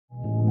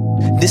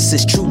This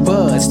is True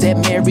Buds, that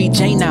Mary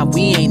Jane, now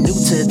we ain't new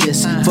to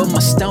this. For my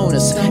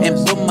stoners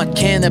and for my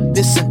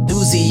cannabis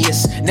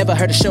enthusiasts, never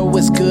heard a show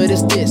as good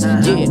as this.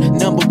 Yeah,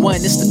 number one,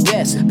 it's the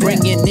best.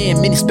 Bringing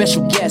in many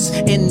special guests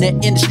in the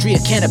industry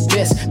of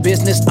cannabis.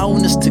 Business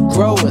owners to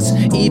growers,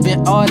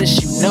 even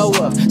artists you know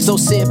of. So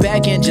sit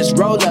back and just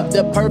roll up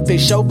the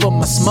perfect show for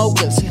my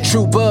smokers.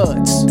 True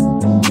Buds.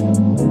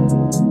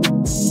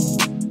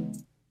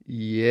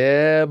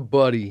 Yeah,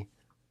 buddy.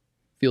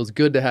 Feels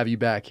good to have you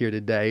back here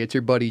today. It's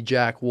your buddy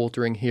Jack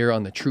Woltering here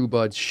on the True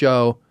Buds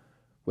show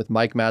with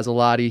Mike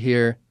Mazzalotti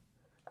here.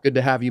 Good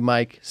to have you,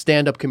 Mike.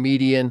 Stand-up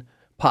comedian,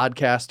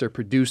 podcaster,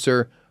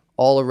 producer,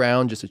 all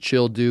around just a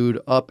chill dude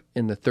up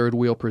in the Third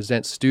Wheel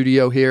Presents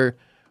studio here.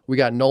 We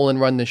got Nolan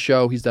run the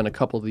show. He's done a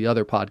couple of the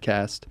other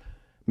podcasts.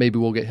 Maybe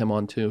we'll get him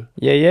on too.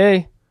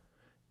 Yay.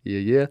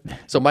 Yeah.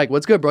 So, Mike,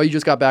 what's good, bro? You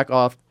just got back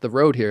off the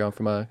road here. I'm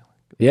from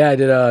Yeah, I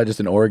did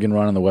just an Oregon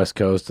run on the West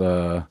Coast.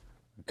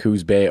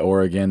 Coos Bay,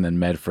 Oregon, then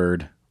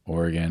Medford,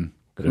 Oregon.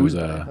 But it was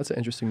that's an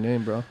interesting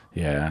name, bro.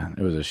 Yeah, it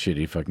was a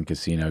shitty fucking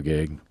casino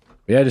gig.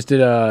 But yeah, I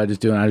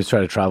just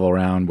try to travel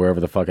around wherever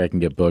the fuck I can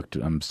get booked.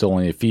 I'm still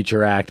only a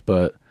feature act,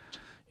 but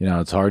you know,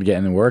 it's hard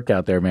getting the work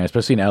out there, man.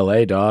 Especially in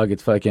LA, dog.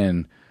 It's hard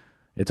getting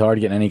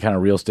any kind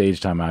of real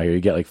stage time out here.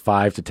 You get like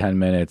 5 to 10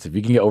 minutes. If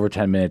you can get over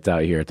 10 minutes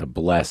out here, it's a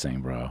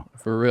blessing, bro.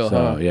 For real,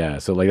 so, huh? Yeah,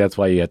 so like that's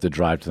why you have to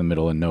drive to the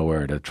middle of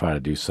nowhere to try to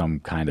do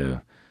some kind of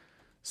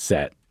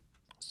set.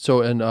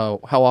 So, and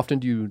how often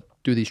do you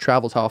do these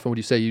travels? How often would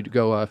you say you'd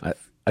go?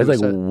 I like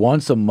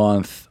once a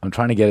month. I'm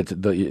trying to get it to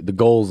the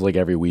goal's like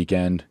every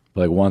weekend,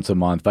 but like once a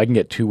month. If I can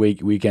get 2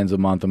 weekends a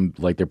month, I'm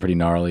like they're pretty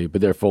gnarly, but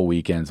they're full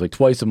weekends. Like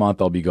twice a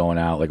month, I'll be going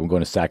out. Like I'm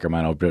going to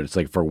Sacramento, but it's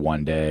like for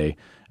one day,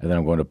 and then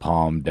I'm going to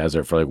Palm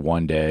Desert for like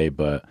one day.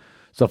 But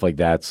stuff like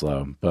that's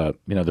slow. But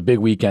you know, the big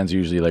weekends are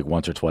usually like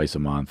once or twice a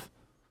month.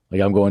 Like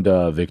I'm going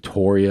to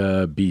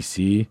Victoria,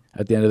 BC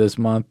at the end of this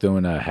month,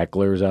 doing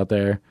Hecklers out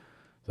there.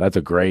 That's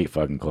a great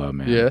fucking club,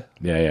 man.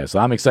 Yeah. So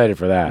I'm excited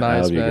for that.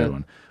 Nice, That'll be a good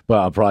one.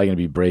 But I'm probably going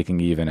to be breaking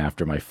even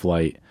after my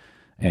flight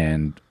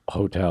and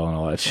hotel and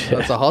all that shit.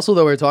 That's a hustle,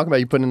 though. We were talking about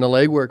you putting in the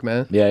legwork,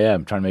 man. Yeah.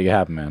 I'm trying to make it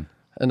happen, man.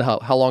 And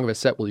how long of a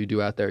set will you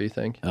do out there, you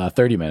think?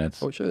 30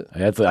 minutes. Oh, shit.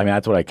 That's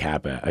what I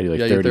cap at. I do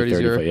like 30,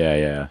 35.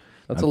 Yeah.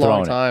 That's I'm a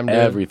long time, dude.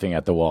 Everything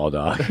at the wall,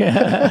 dog.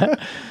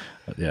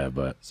 Yeah,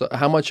 but. So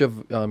how much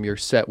of your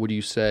set would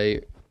you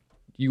say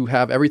you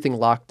have everything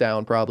locked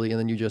down probably, and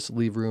then you just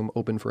leave room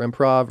open for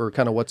improv, or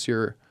kind of what's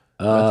your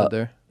method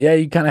there? Yeah,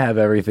 you kind of have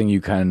everything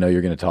you kind of know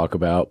you're going to talk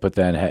about, but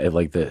then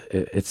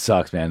it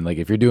sucks, man. Like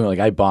if you're doing, like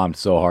I bombed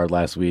so hard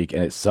last week,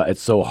 and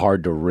it's so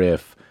hard to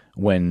riff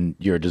when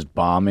you're just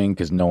bombing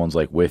because no one's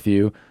like with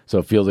you. So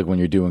it feels like when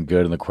you're doing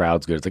good and the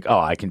crowd's good, it's like, oh,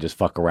 I can just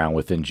fuck around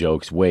within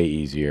jokes way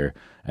easier.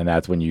 And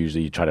that's when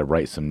usually you try to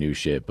write some new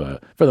shit.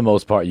 But for the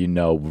most part, you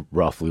know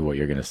roughly what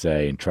you're going to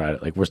say and try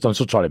to, like, we're still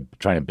trying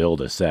to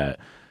build a set.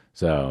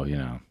 So, you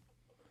know.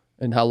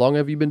 And how long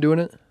have you been doing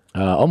it?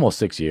 Almost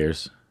 6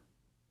 years.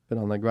 Been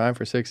on the grind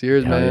for 6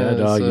 years, Hell man.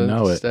 yeah, dog, you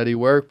know it. Steady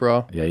work,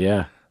 bro.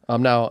 Yeah.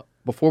 Now,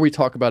 before we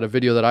talk about a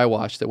video that I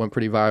watched that went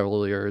pretty viral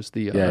earlier, is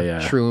the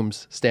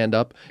Shrooms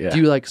stand-up. Yeah. Do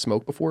you like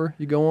smoke before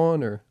you go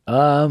on, or?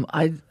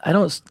 I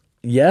don't.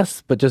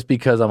 Yes, but just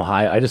because I'm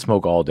high, I just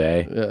smoke all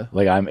day. Yeah.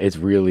 Like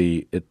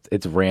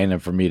it's random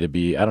for me to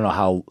be. I don't know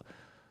how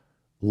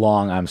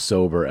long I'm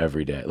sober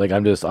every day. Like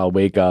I'll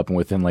wake up and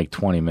within like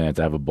 20 minutes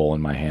I have a bowl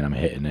in my hand, I'm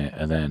hitting it,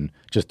 and then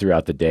just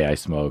throughout the day I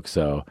smoke.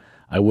 So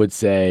I would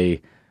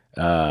say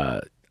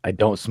I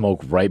don't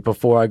smoke right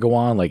before I go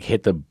on, like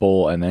hit the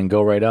bowl and then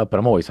go right up, but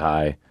I'm always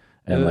high.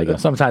 And like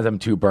sometimes I'm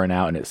too burnt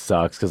out and it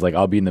sucks because like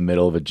I'll be in the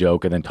middle of a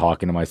joke and then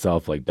talking to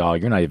myself like,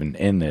 dog, you're not even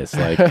in this.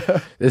 Like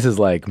this is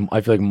like,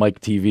 I feel like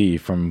Mike TV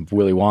from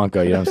Willy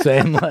Wonka, you know what I'm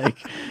saying? Like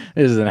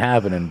this isn't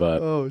happening,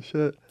 but Oh,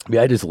 shit.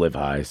 yeah, I just live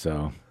high.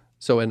 So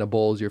in a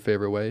bowl is your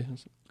favorite way?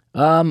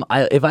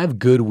 if I have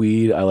good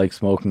weed, I like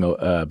smoking,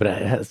 but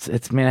it has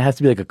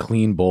to be like a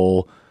clean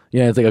bowl.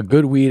 Yeah, it's like a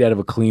good weed out of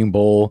a clean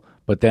bowl.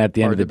 But then at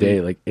the end of the day,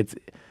 like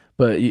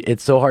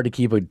it's so hard to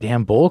keep a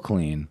damn bowl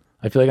clean.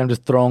 I feel like I'm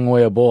just throwing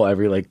away a bowl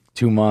every like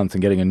 2 months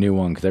and getting a new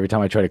one because every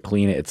time I try to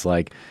clean it, it's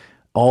like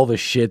all the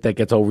shit that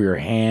gets over your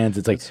hands.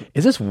 It's like,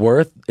 is this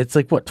worth? It's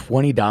like what,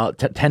 $20,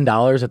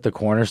 $10 at the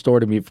corner store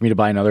for me to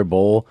buy another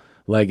bowl.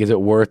 Like, is it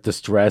worth the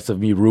stress of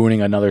me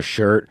ruining another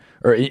shirt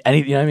or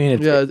anything? You know what I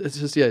mean? It's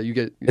just you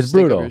get it's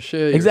brutal. Your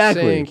shit,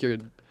 Exactly. Your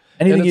sink,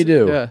 anything you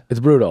do, yeah. It's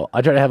brutal.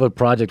 I tried to have a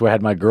project where I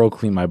had my girl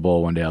clean my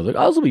bowl one day. I was like,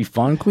 oh, this will be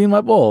fun, clean my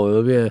bowl.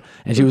 It'll be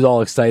and she was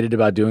all excited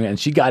about doing it, and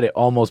she got it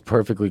almost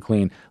perfectly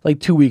clean.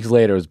 Like 2 weeks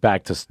later, it was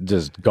back to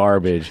just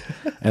garbage,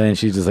 and then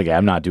she's just like,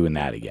 I'm not doing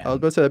that again. I was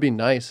about to say, that'd be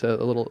nice. A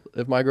little,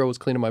 if my girl was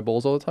cleaning my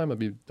bowls all the time, that'd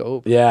be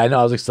dope. Yeah, I know.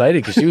 I was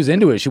excited because she was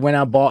into it. She went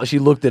out, she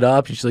looked it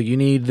up, and she's like, you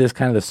need this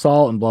kind of the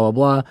salt and blah,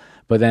 blah, blah.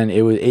 But then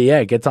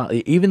it gets on,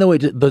 even though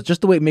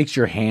just the way it makes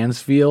your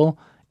hands feel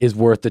is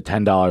worth the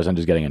 $10 on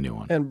just getting a new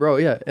one. And bro,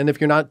 yeah. And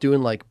if you're not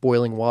doing like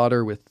boiling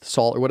water with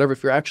salt or whatever,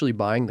 if you're actually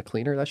buying the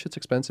cleaner, that shit's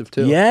expensive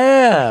too.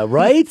 Yeah,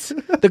 right?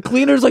 The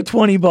cleaner's like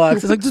 $20.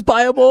 It's like, just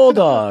buy a bowl,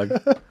 dog.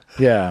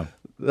 Yeah.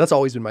 that's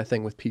always been my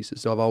thing with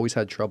pieces. So I've always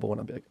had trouble when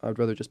I'm like, I'd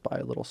rather just buy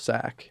a little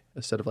sack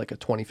instead of like a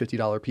 $20,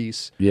 $50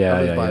 piece. Yeah,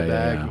 I'd yeah, buy yeah, a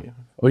bag. yeah.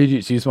 What did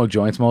you? So you smoke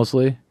joints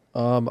mostly?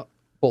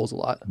 Bowls a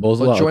lot. Bowls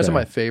a But lot, joints okay. are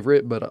my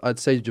favorite, but I'd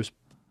say just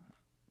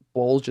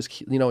bowls.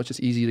 Just it's just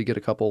easy to get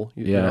a couple.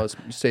 You Yeah. know,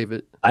 you save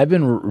it. I've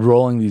been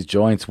rolling these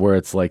joints where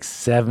it's like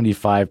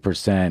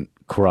 75%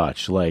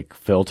 crutch, like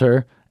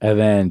filter, and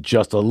then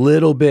just a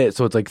little bit.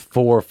 So it's like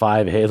 4 or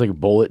 5 hits, like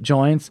bullet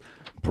joints.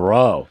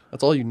 Bro,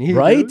 That's all you need,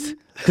 right? dude.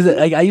 Because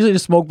like, I usually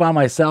just smoke by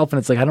myself, and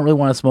it's like I don't really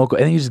want to smoke,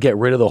 and then you just get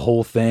rid of the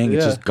whole thing.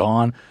 It's Yeah. just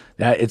gone.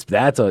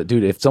 That's a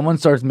dude. If someone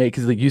starts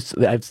making, because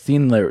like I've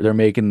seen they're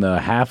making the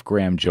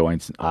half-gram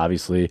joints,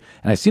 obviously,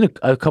 and I've seen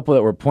a couple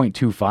that were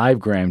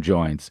 0.25-gram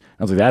joints.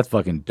 I was like, that's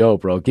fucking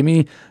dope, bro. Give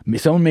me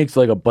someone makes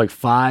like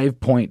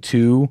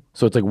 5.2,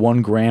 so it's like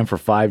 1 gram for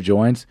 5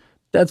 joints.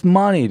 That's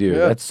money, dude.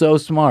 Yeah. That's so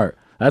smart.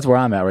 That's where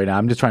I'm at right now.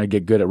 I'm just trying to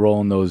get good at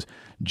rolling those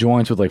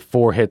joints with like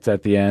 4 hits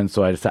at the end,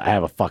 so I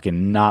have a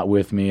fucking knot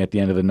with me at the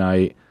end of the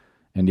night,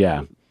 and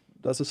yeah.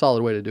 That's a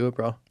solid way to do it,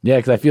 bro. Yeah,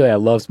 because I feel like I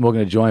love smoking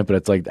a joint, but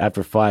it's like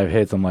after 5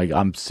 hits, I'm like,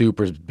 I'm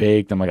super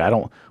baked. I'm like, I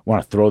don't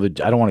want to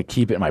I don't want to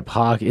keep it in my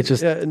pocket. It's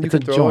just, Yeah, and you it's a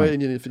can throw joint, it,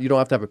 and you don't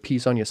have to have a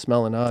piece on you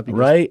smelling up. You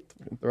right?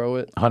 Just throw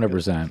it.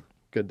 100%.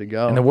 Good to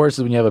go. And the worst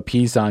is when you have a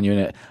piece on you,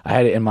 and I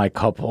had it in my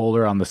cup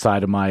holder on the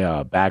side of my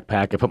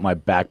backpack. I put my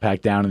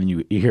backpack down, and then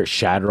you hear it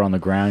shatter on the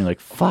ground. You're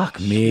like, fuck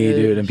me, Shit.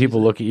 dude. And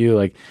people look at you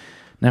like,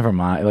 never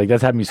mind. Like,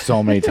 that's happened to me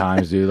so many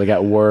times, dude. Like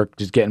at work,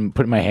 just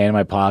putting my hand in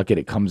my pocket,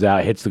 it comes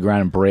out, hits the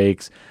ground and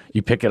breaks.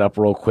 You pick it up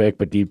real quick,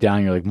 but deep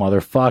down you're like,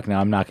 motherfuck, now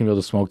I'm not gonna be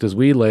able to smoke this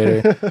weed later.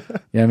 You know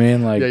what I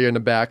mean? Like, yeah, you're in the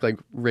back, like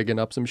rigging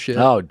up some shit.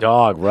 oh,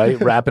 dog, right?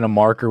 Wrapping a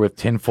marker with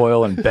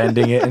tinfoil and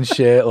bending it and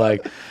shit.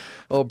 Like,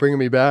 Oh, bringing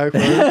me back.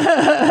 Bro.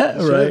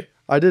 right?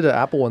 I did an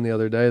Apple one the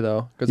other day,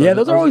 though. Yeah,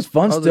 those are always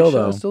fun still, shit,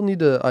 though. I still need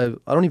to.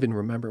 I don't even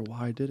remember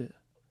why I did it.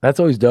 That's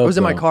always dope. It was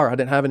in my though. car. I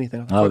didn't have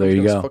anything. I was like, Oh, fuck, there I'm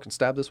you just go. gonna fucking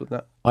stab this with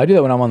that. I do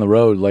that when I'm on the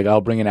road. Like, I'll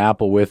bring an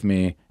apple with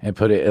me and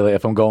put it, like,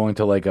 if I'm going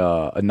to like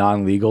a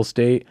non-legal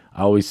state,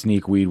 I always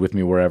sneak weed with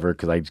me wherever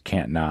because I just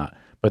can't not.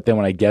 But then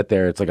when I get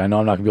there, it's like I know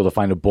I'm not gonna be able to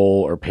find a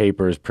bowl or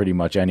papers pretty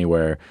much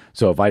anywhere.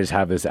 So if I just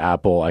have this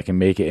apple, I can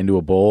make it into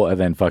a bowl and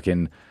then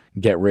fucking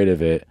get rid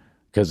of it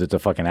because it's a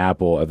fucking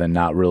apple, and then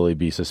not really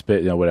be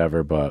suspicious,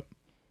 whatever. But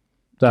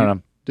I don't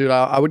know. Dude,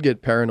 I would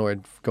get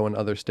paranoid going to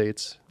other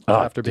states Oh,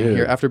 after being dude.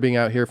 here. After being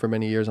out here for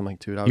many years, I'm like,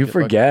 dude, I would You get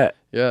fucking- forget.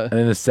 yeah. And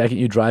then the second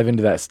you drive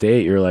into that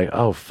state, you're like,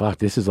 oh fuck,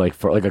 this is like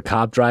for like a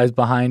cop drives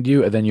behind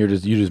you, and then you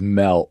just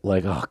melt.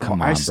 Like, oh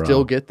come on, I bro.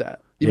 still get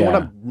that. Even when Yeah.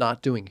 I'm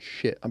not doing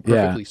shit, I'm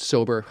Yeah. perfectly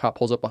sober. Cop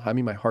pulls up behind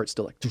me, my heart's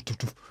still like, doof, doof,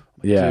 doof.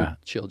 I'm like, Yeah. dude,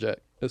 chill, Jack.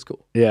 That's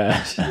cool.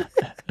 Yeah.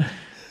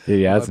 Dude,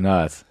 yeah, that's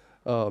nuts.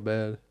 Oh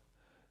man.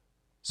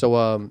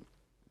 So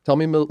tell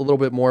me a little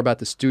bit more about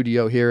the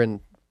studio here and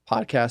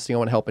podcasting. I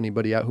want to help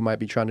anybody out who might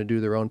be trying to do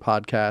their own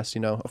podcast.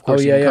 Of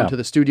course, you yeah, can come yeah. to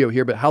the studio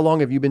here, but how long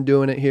have you been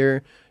doing it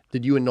here?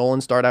 Did you and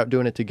Nolan start out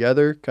doing it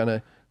together? Kind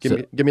of give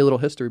me a little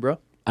history, bro.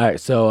 All right,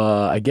 so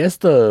I guess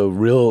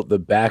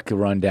the back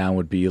rundown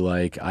would be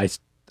like I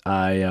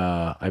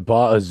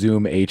bought a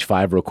Zoom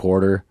H5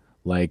 recorder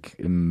like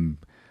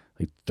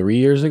 3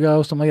 years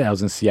ago, something like that. I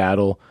was in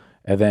Seattle,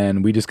 and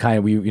then we just kind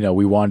of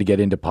we wanted to get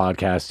into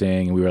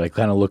podcasting, and we were like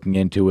kind of looking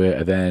into it,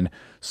 and then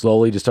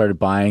slowly just started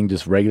buying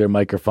just regular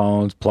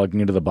microphones, plugging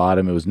into the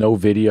bottom. It was no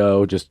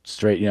video, just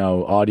straight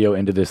audio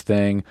into this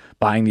thing.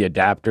 Buying the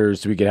adapters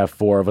so we could have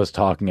 4 of us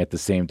talking at the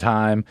same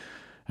time.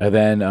 And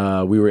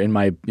then we were in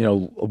my,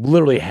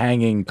 literally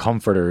hanging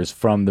comforters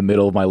from the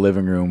middle of my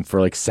living room for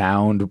like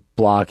sound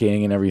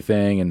blocking and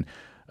everything.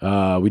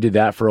 And we did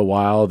that for a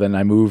while. Then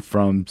I moved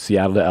from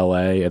Seattle to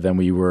LA, and then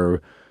we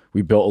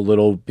built a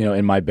little,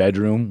 in my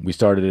bedroom. We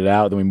started it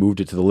out, then we moved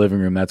it to the living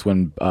room. That's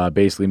when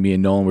basically me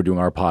and Nolan were doing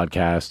our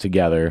podcast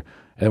together.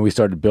 And then we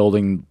started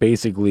building,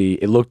 basically,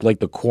 it looked like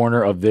the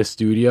corner of this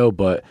studio,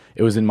 but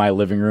it was in my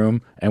living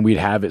room. And we'd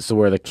have it so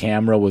where the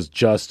camera was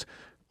just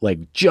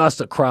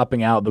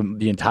cropping out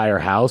the entire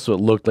house, so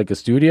it looked like a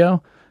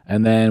studio.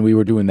 And then we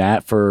were doing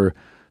that for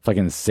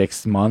fucking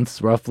 6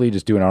 months roughly,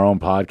 just doing our own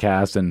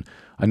podcast. And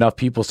enough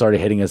people started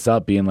hitting us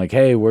up being like,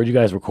 hey, where'd you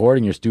guys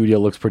recording? Your studio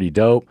looks pretty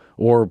dope.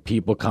 Or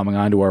people coming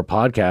onto our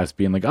podcast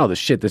being like, oh,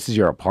 this is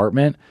your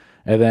apartment.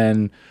 And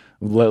then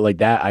like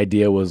that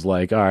idea was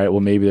like, all right,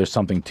 well, maybe there's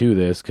something to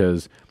this,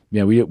 because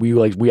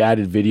we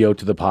added video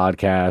to the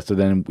podcast. So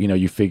then,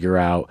 you figure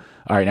out,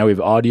 all right, now we have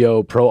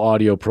audio,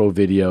 pro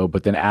video,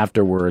 but then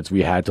afterwards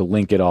we had to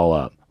link it all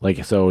up.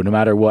 Like, so no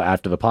matter what,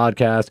 after the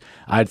podcast,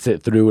 I'd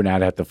sit through and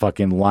I'd have to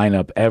fucking line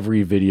up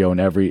every video and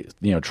every,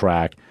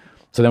 track.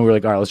 So then we were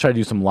like, all right, let's try to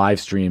do some live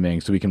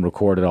streaming so we can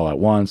record it all at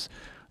once.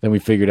 Then we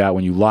figured out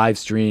when you live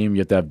stream, you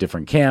have to have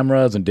different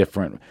cameras and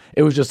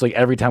it was just like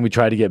every time we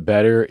tried to get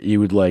better, you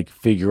would like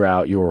figure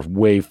out your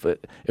way.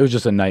 It was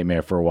just a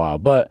nightmare for a while,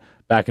 but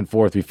back and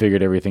forth, we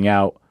figured everything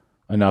out.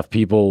 Enough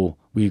people,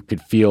 we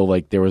could feel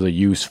like there was a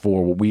use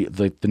for what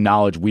the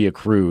knowledge we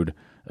accrued.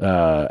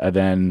 And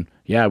then,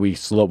 yeah, we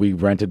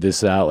rented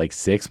this out like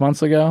 6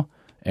 months ago,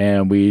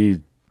 and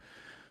we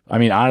I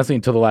mean, honestly,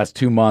 until the last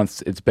 2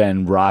 months, it's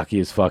been rocky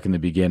as fuck in the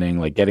beginning,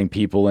 like getting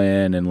people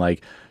in and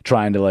like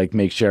trying to like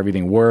make sure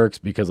everything works,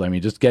 because I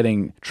mean, just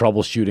getting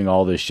troubleshooting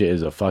all this shit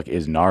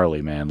is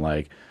gnarly, man.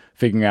 Like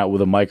figuring out with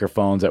the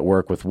microphones that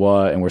work with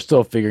what, and we're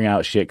still figuring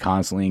out shit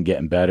constantly and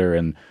getting better,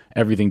 and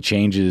everything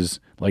changes.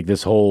 Like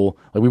this whole,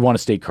 like we want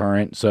to stay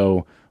current,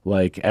 so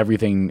like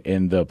everything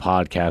in the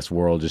podcast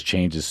world just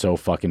changes so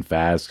fucking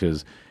fast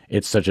because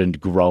it's such a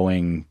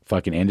growing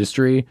fucking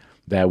industry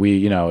that we,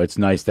 you know, it's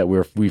nice that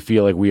we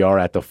feel like we are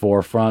at the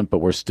forefront, but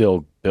we're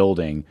still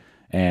building.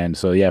 And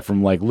so, yeah,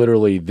 from like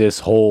literally this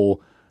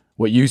whole,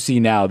 what you see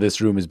now, this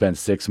room has been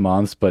 6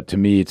 months, but to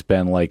me, it's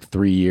been like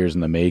 3 years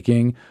in the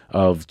making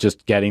of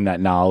just getting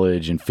that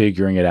knowledge and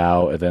figuring it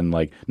out. And then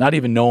like not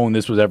even knowing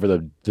this was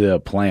ever the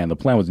plan. The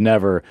plan was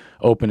never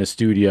open a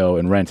studio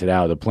and rent it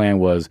out. The plan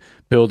was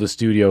build a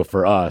studio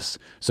for us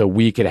so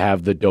we could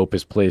have the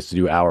dopest place to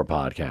do our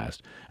podcast.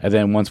 And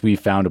then once we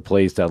found a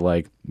place that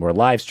like we're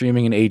live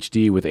streaming in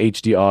HD with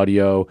HD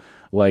audio,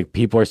 like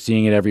people are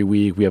seeing it every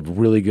week. We have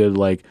really good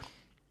like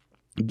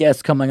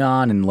guests coming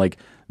on, and like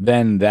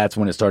then that's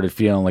when it started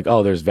feeling like,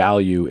 oh, there's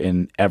value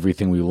in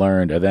everything we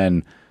learned. And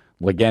then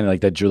again,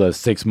 like that the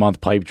 6 month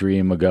pipe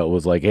dream ago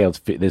was like, hey,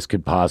 this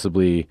could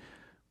possibly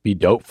be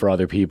dope for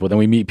other people. Then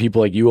we meet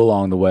people like you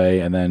along the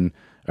way, and then,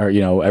 or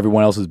you know,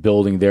 everyone else is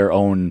building their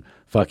own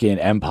fucking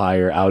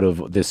empire out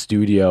of this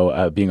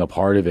studio, being a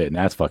part of it, and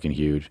that's fucking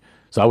huge.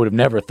 So I would have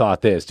never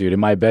thought this, dude. In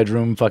my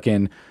bedroom,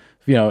 fucking,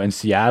 you know, in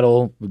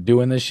Seattle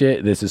doing this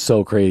shit, this is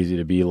so crazy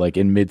to be like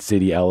in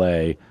mid-city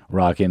LA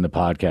rocking the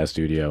podcast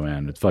studio,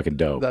 man. It's fucking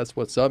dope. That's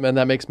what's up, man.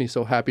 That makes me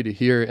so happy to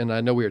hear. And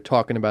I know we were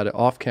talking about it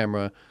off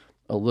camera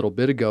a little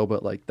bit ago,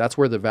 but like that's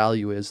where the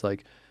value is.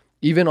 Like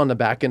even on the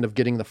back end of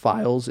getting the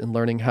files and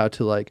learning how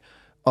to like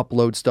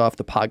upload stuff,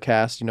 the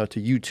podcast, you know, to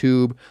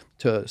YouTube,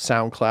 to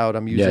SoundCloud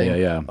I'm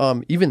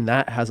using. Even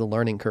that has a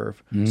learning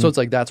curve. So it's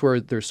like that's where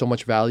there's so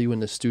much value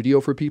in the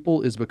studio for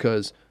people, is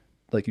because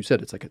like you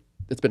said, it's like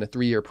it's been a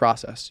 3-year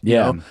process. You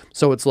know?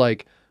 So it's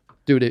like,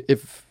 dude,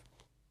 if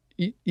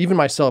even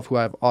myself, who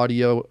I have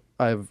audio,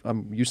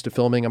 I'm used to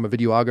filming, I'm a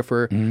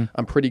videographer,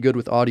 I'm pretty good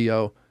with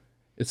audio.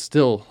 It's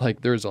still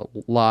like there's a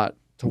lot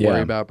to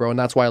worry about, bro. And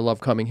that's why I love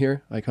coming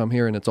here. I come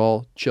here and it's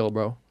all chill,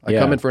 bro. I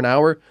come in for an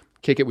hour,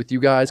 kick it with you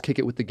guys, kick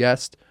it with the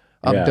guest.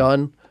 I'm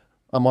done.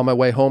 I'm on my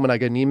way home and I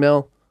get an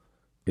email.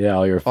 Yeah,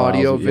 all your files,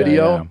 audio,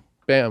 video,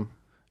 bam.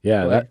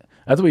 Yeah, Like,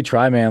 that's what we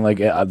try, man. Like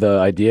the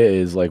idea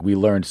is like we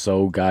learned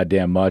so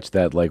goddamn much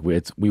that like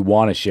we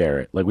want to share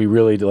it. Like we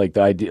really do, like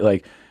the idea,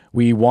 like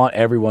we want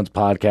everyone's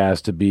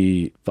podcast to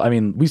be. I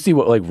mean, we see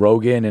what like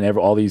Rogan and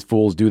all these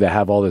fools do that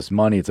have all this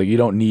money. It's like you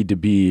don't need to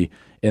be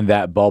in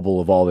that bubble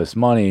of all this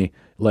money.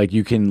 Like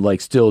you can like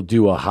still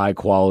do a high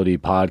quality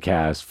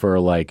podcast for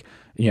like,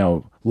 you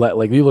know,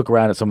 like you look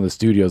around at some of the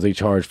studios, they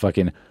charge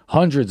fucking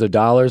hundreds of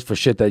dollars for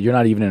shit that you're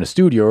not even in a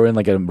studio or in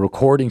like a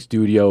recording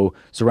studio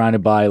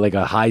surrounded by like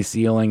a high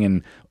ceiling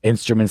and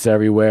instruments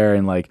everywhere.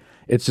 And like,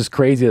 it's just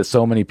crazy that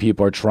so many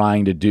people are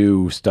trying to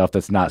do stuff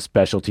that's not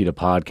specialty to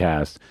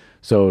podcasts.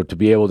 So to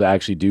be able to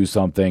actually do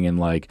something and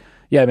like,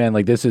 yeah, man,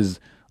 like this is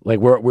like,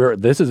 we're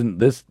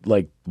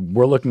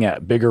looking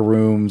at bigger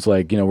rooms.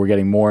 Like, you know, we're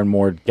getting more and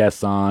more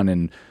guests on,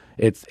 and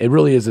it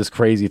really is this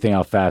crazy thing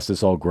how fast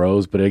this all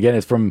grows. But again,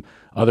 it's from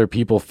other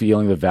people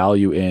feeling the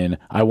value in,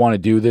 I want to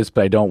do this,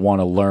 but I don't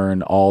want to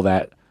learn all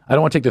that. I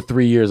don't want to take the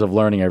 3 years of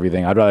learning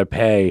everything. I'd rather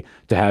pay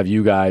to have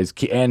you guys,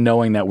 and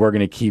knowing that we're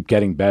going to keep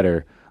getting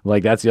better.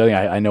 Like that's the other thing.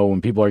 I know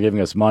when people are giving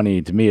us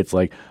money, to me, it's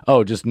like,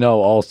 oh, just know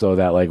also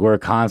that like we're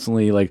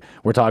constantly like,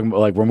 we're talking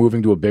about like we're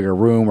moving to a bigger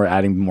room, we're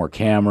adding more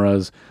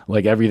cameras,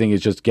 like everything is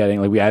just getting,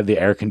 like we add the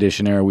air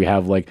conditioner, we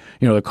have like,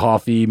 you know, the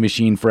coffee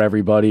machine for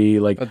everybody.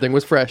 Like that thing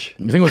was fresh.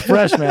 The thing was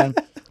fresh, man.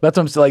 That's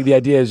what I'm saying. Like the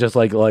idea is just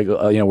like you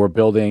know, we're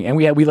building, and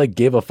we like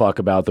give a fuck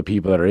about the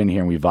people that are in here,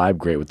 and we vibe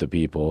great with the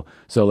people.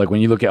 So like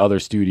when you look at other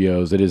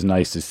studios, it is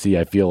nice to see.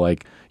 I feel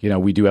like, you know,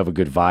 we do have a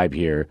good vibe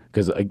here,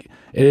 because it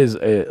is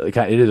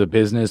a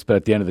business, but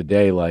at the end of the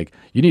day, like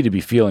you need to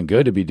be feeling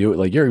good to be doing.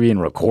 Like you're being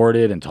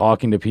recorded and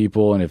talking to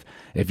people, and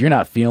if you're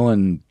not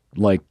feeling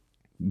like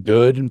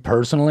good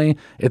personally,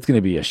 it's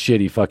gonna be a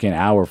shitty fucking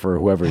hour for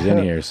whoever's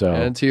in here. So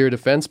and to your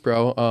defense,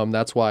 bro,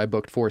 that's why I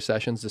booked 4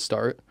 sessions to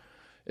start.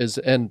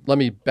 And let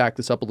me back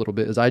this up a little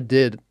bit, is I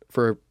did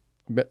for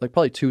like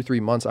probably 2-3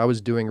 months, I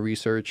was doing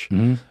research,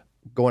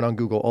 going on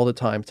Google all the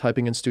time,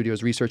 typing in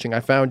studios, researching.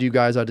 I found you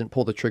guys. I didn't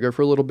pull the trigger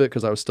for a little bit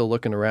because I was still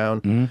looking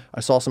around. I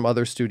saw some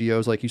other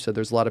studios. Like you said,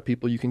 there's a lot of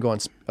people you can go on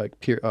like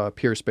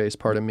Peerspace,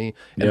 pardon me,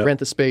 and rent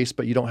the space,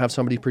 but you don't have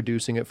somebody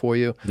producing it for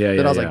you.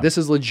 Then I was like, this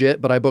is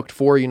legit, but I booked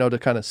 4, you know, to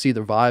kind of see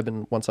the vibe.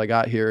 And once I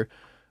got here,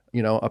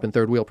 you know, up in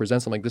Third Wheel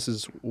Presents, I'm like, this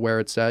is where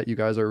it's at. You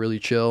guys are really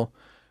chill.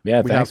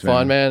 Yeah, we have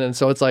fun, man. And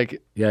so it's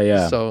like,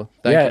 so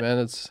thank you,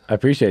 man. I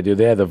appreciate it, dude.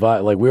 They had the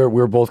vibe. Like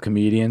we're both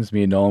comedians.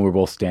 Me and Nolan, we're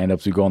both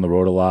stand-ups. We go on the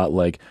road a lot.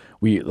 Like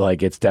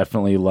it's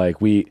definitely like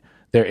we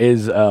do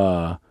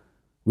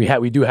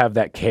have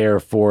that care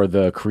for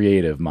the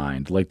creative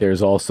mind. Like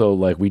there's also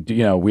like we do,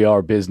 you know, we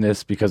are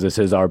business because this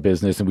is our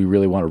business, and we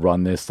really want to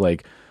run this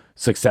like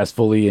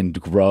successfully and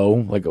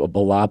grow like a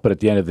lot. But at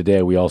the end of the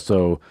day, we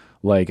also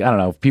like, I don't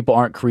know, if people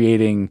aren't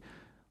creating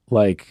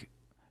like,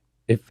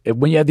 if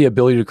when you have the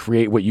ability to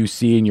create what you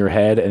see in your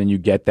head and then you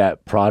get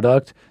that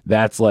product,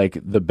 that's like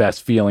the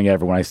best feeling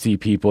ever. When I see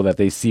people that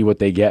they see what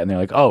they get and they're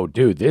like, oh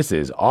dude, this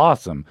is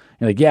awesome.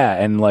 And like,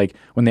 yeah. And like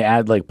when they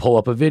add like pull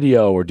up a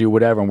video or do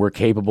whatever, and we're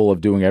capable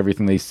of doing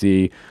everything they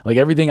see, like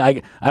everything,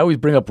 I always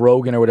bring up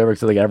Rogan or whatever,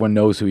 because like everyone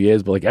knows who he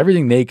is, but like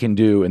everything they can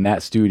do in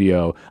that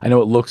studio, I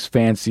know it looks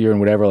fancier and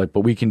whatever, like, but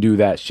we can do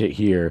that shit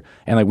here.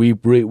 And like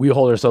we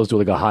hold ourselves to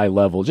like a high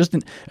level, just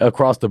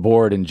across the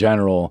board in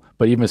general,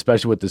 but even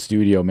especially with the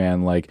studio,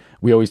 man. Like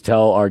we always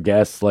tell our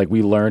guests, like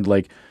we learned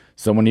like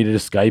someone needed to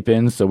Skype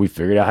in, so we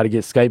figured out how to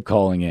get Skype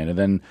calling in. And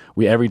then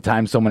every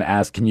time someone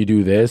asks, can you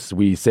do this?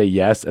 We say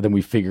yes, and then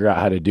we figure out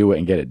how to do it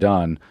and get it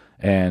done.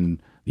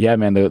 And yeah,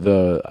 man,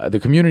 the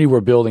community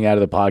we're building out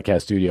of the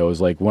podcast studio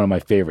is like one of my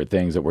favorite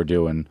things that we're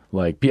doing.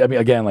 Like, I mean,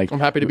 again, like I'm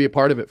happy to be a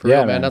part of it for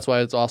real, man. That's why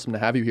it's awesome to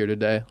have you here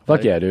today. Fuck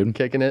like, yeah, dude.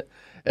 Kicking it.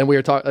 And we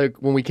were talking,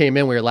 like, when we came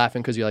in, we were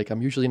laughing because you're like,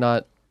 I'm usually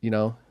not,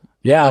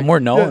 Yeah, I'm more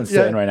Nolan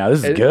sitting right now.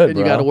 This is good, and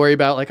bro. You got to worry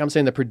about, like I'm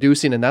saying, the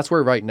producing, and that's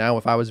where right now,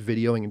 if I was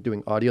videoing and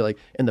doing audio, like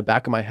in the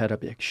back of my head, I'd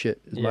be like,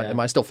 shit, am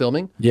I still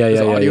filming? Is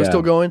the audio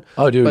still going?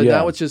 Oh, dude, but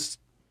now it's just,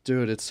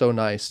 dude, it's so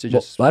nice to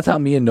just. Well, that's how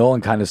me and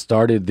Nolan kind of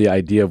started the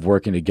idea of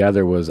working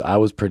together. Was I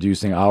was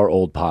producing our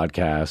old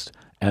podcast,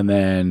 and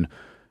then,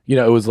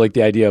 it was like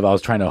the idea of I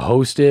was trying to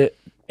host it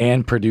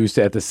and produce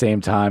it at the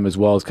same time, as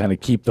well as kind of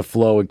keep the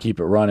flow and keep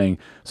it running.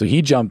 So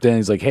he jumped in.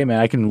 He's like, hey, man,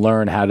 I can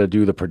learn how to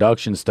do the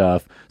production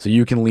stuff. So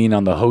you can lean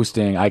on the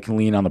hosting. I can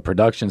lean on the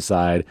production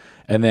side.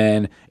 And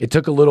then it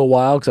took a little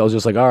while because I was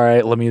just like, all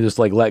right, let me just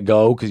like let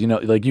go. Because,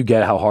 like you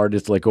get how hard it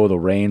is to let go of the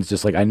reins.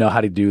 Just like, I know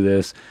how to do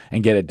this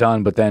and get it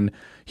done. But then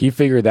he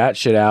figured that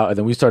shit out. And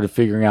then we started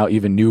figuring out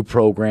even new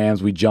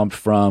programs. We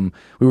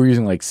were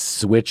using like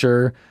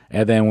Switcher.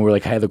 And then we were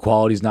like, hey, the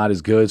quality's not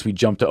as good. So we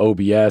jumped to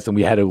OBS and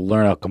we had to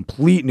learn a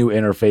complete new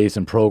interface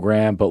and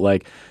program. But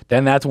like,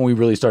 then that's when we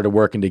really started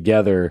working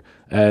together.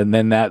 And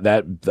then that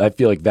I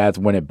feel like that's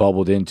when it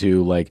bubbled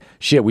into like,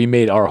 shit, we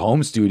made our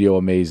home studio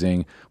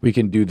amazing. We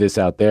can do this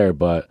out there.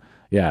 But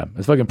yeah,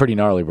 it's fucking pretty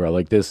gnarly, bro.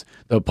 Like the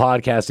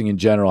podcasting in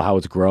general, how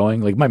it's growing.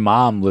 Like my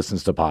mom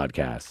listens to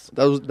podcasts.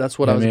 That's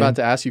what I was about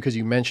to ask you, because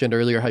you mentioned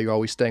earlier how you're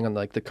always staying on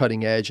like the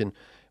cutting edge, and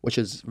which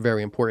is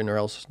very important, or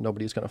else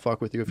nobody's gonna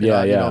fuck with you if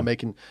you're not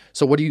making.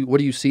 So what do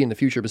you see in the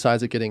future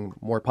besides it getting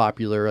more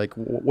popular? Like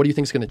what do you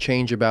think is gonna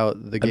change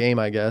about the game?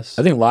 I guess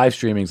I think live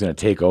streaming is gonna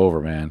take over,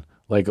 man.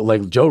 Like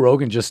Joe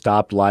Rogan just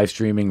stopped live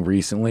streaming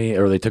recently,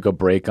 or they took a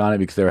break on it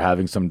because they were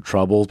having some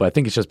troubles. But I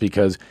think it's just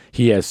because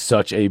he has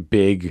such a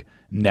big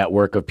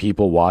network of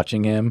people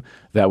watching him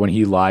that when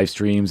he live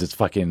streams, it's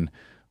fucking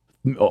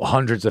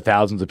hundreds of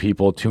thousands of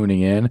people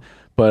tuning in.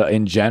 But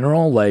in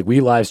general, like we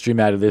live stream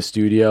out of this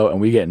studio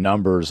and we get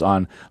numbers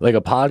on like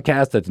a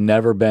podcast that's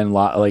never been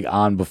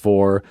on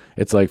before.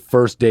 It's like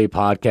first day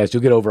podcast.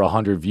 You'll get over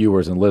 100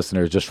 viewers and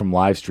listeners just from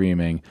live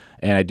streaming.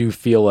 And I do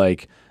feel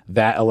like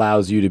that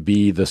allows you to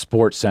be the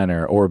Sports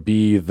Center or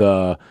be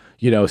the,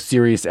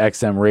 Sirius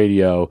XM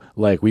radio.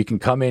 Like we can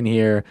come in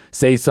here,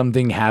 say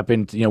something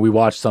happened. We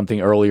watched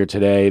something earlier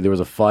today. There was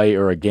a fight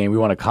or a game. We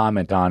want to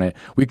comment on it.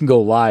 We can go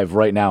live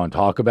right now and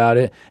talk about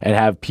it and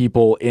have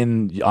people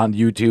on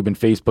YouTube and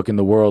Facebook in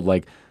the world,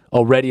 like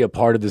already a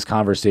part of this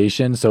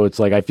conversation. So it's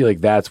like, I feel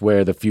like that's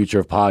where the future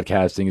of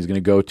podcasting is going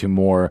to go to,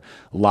 more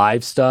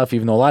live stuff,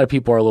 even though a lot of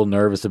people are a little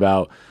nervous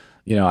about,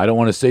 I don't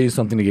want to say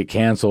something to get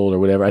canceled or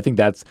whatever. I think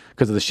that's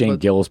because of the Shane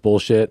Gillis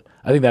bullshit.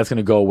 I think that's going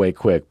to go away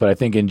quick. But I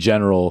think in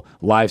general,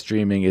 live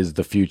streaming is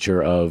the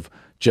future of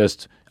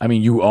just,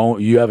 you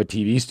have a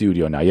TV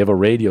studio now. You have a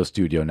radio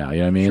studio now. You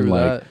know what I mean?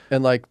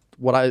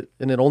 True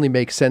and it only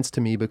makes sense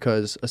to me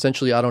because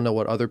essentially I don't know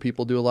what other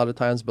people do a lot of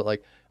times, but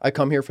like I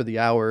come here for the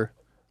hour.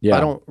 Yeah. I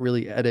don't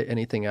really edit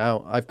anything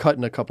out. I've cut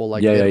in a couple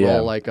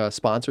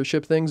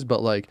sponsorship things,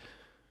 but like,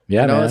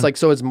 yeah, man. It's like,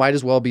 so it might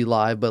as well be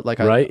live, but like,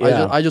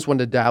 I just wanted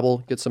to dabble,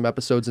 get some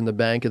episodes in the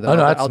bank, and then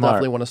I'll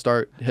definitely want to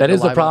start. That is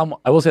the problem.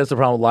 I will say that's the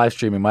problem with live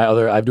streaming.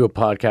 I do a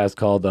podcast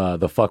called the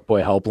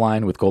Fuckboy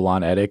Helpline with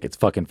Golan Edick. It's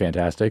fucking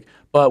fantastic.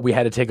 But we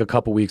had to take a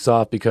couple weeks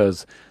off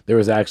because there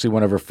was actually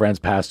one of her friends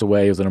passed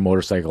away. It was in a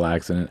motorcycle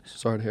accident.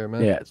 Sorry to hear,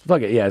 man. Yeah,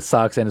 it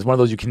sucks, and it's one of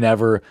those you'll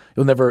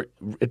never.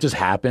 It just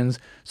happens.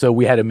 So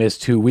we had to miss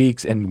 2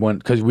 weeks, and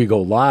because we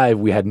go live,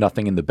 we had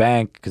nothing in the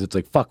bank because it's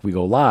like fuck, we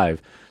go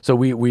live. So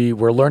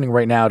we're learning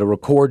right now to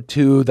record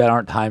 2 that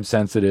aren't time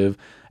sensitive.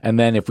 And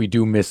then if we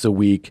do miss a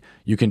week,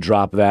 you can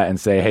drop that and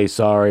say, hey,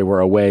 sorry, we're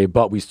away,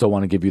 but we still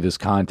want to give you this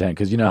content.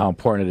 Because you know how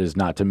important it is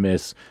not to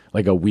miss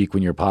like a week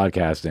when you're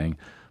podcasting.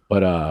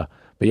 But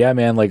yeah,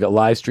 man, like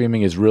live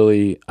streaming is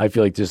really, I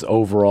feel like just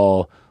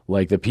overall,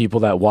 like the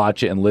people that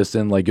watch it and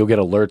listen, like you'll get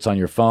alerts on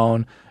your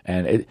phone.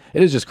 And it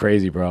is just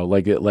crazy, bro.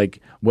 Even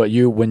with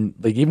your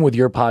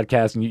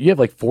podcast, and you have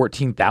like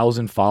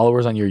 14,000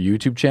 followers on your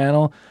YouTube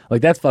channel,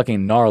 like that's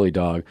fucking gnarly,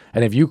 dog.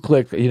 And if you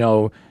click,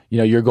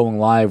 you're going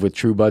live with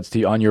True Buds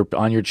on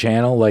your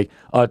channel, like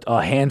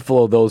a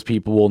handful of those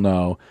people will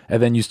know,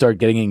 and then you start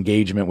getting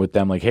engagement with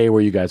them, like, hey, where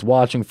are you guys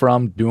watching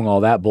from, doing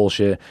all that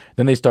bullshit.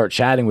 Then they start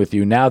chatting with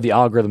you. Now the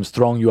algorithm's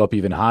throwing you up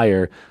even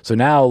higher. So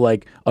now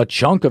like a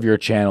chunk of your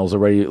channel's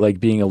already like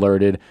being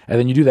alerted, and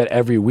then you do that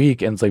every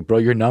week, and it's like, bro,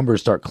 your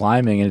numbers start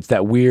climbing, and it's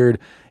that weird.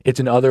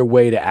 It's another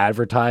way to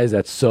advertise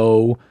that's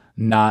so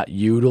not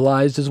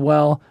utilized as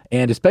well.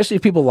 And especially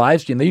if people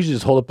live stream, they usually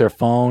just hold up their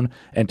phone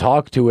and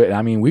talk to it.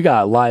 I mean, we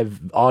got live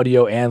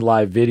audio and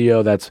live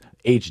video that's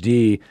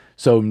HD.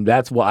 So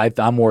that's what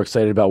I'm more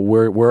excited about.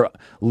 We're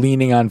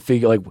leaning on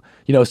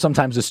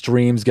sometimes the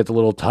streams get a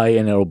little tight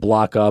and it'll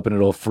block up and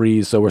it'll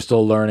freeze. So we're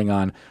still learning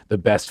on the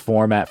best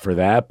format for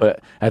that. But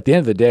at the end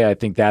of the day, I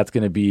think that's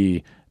going to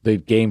be the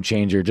game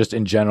changer just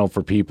in general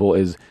for people,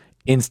 is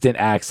instant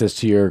access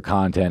to your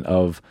content.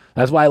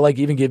 That's why I like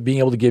even being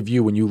able to give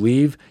you, when you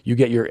leave, you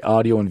get your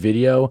audio and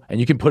video, and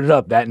you can put it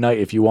up that night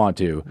if you want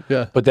to.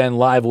 Yeah. But then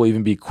live will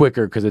even be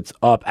quicker because it's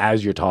up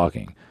as you're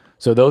talking.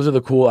 So those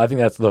are I think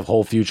that's the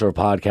whole future of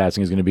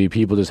podcasting, is going to be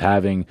people just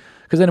having,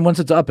 because then once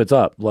it's up, it's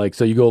up. Like,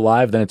 so you go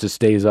live, then it just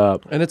stays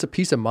up. And it's a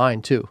peace of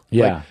mind too.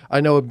 Yeah. Like, I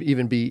know it'd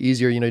even be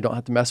easier, you don't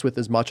have to mess with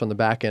as much on the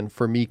back end.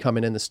 For me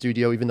coming in the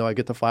studio, even though I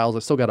get the files, I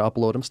still got to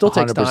upload them. Still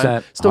takes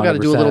time. Still got to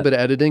do a little bit of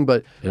editing,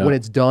 but when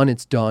it's done,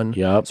 it's done.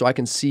 Yep. So I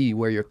can see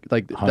where you're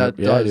like, that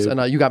does. Dude.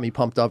 And you got me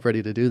pumped up,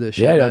 ready to do this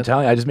shit. Yeah, man. I'm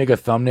telling you, I just make a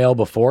thumbnail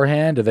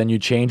beforehand, and then you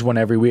change one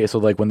every week. So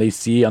like when they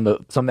see on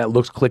something that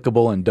looks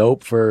clickable and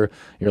dope for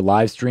your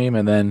live stream,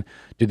 and then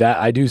do that.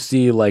 I do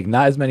see like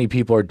not as many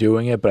people are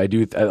doing it, but I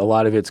do a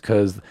lot of it's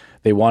because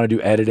they want to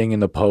do editing in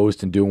the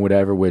post and doing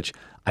whatever, which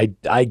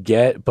I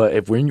get.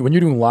 But when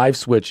you're doing live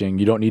switching,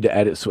 you don't need to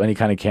edit any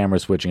kind of camera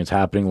switching. It's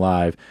happening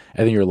live,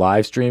 and then you're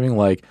live streaming.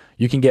 Like,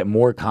 you can get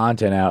more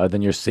content out, and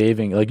then you're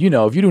saving. Like,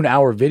 if you do an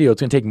hour video,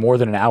 it's gonna take more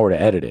than an hour to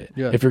edit it.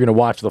 Yeah. If you're gonna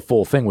watch the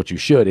full thing, which you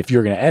should, if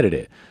you're gonna edit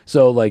it.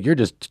 So like, you're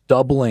just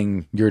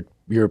doubling your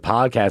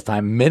podcast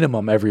time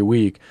minimum every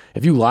week.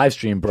 If you live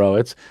stream, bro,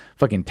 it's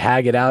fucking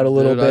tag it out a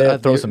little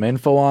bit, throw some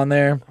info on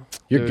there.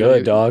 You're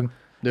good, dog.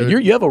 And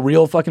you have a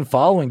real fucking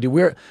following,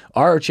 dude.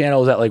 Our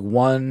channel is at like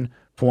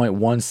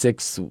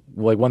 1.16,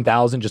 like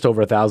 1,000, just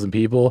over 1,000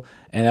 people,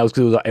 and that was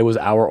because it was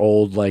our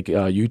old like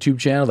YouTube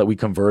channel that we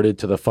converted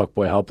to the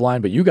Fuckboy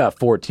Helpline. But you got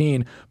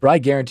 14, but I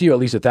guarantee you at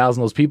least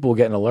 1,000 of those people will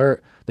get an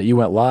alert that you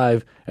went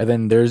live, and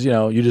then there's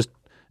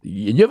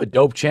you have a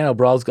dope channel,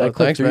 bro. I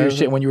clicked through your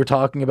shit when you were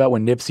talking about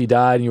when Nipsey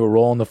died and you were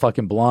rolling the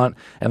fucking blunt,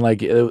 and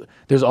like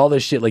there's all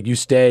this shit, like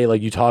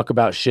you talk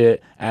about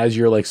shit as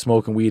you're like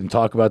smoking weed and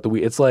talk about the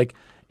weed. It's like,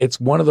 it's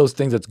one of those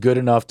things that's good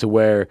enough to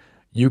where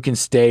you can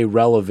stay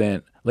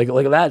relevant. Like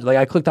that. Like,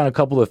 I clicked on a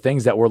couple of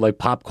things that were like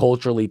pop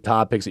culturally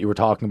topics that you were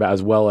talking about,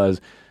 as well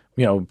as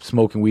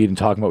smoking weed and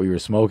talking about what you were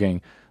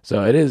smoking.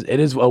 So it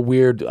is a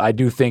weird. I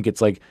do think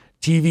it's like,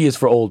 TV is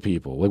for old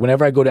people. Like,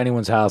 whenever I go to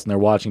anyone's house and they're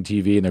watching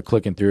TV and they're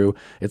clicking through,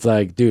 it's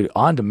like, dude,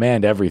 on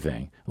demand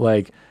everything.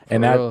 Like,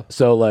 and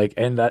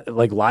that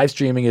live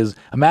streaming is,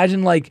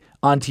 imagine like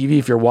on TV,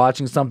 if you're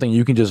watching something,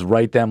 you can just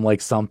write them like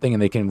something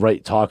and they can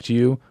talk to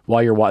you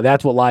while you're watching.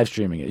 That's what live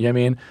streaming is. You know what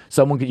I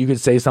mean? You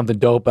could say something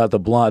dope about the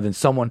blunt,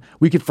 and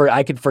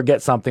I could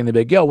forget something. They'd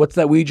be like, yo, what's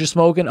that weed you're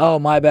smoking? Oh,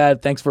 my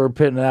bad. Thanks for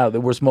putting it out.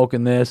 We're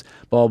smoking this,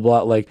 blah,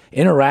 blah. Like,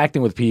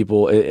 interacting with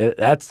people,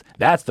 that's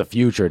the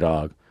future,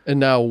 dog. And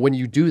now when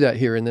you do that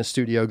here in this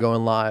studio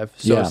going live,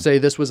 so say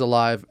this was a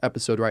live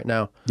episode right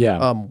now.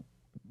 Yeah.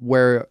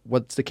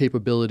 What's the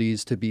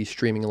capabilities to be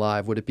streaming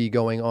live? Would it be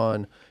going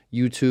on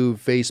YouTube,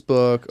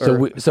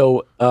 Facebook?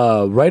 So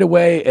right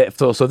away,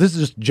 so this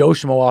is just Joe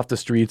Schmo off the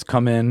streets.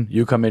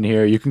 You come in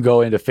here. You can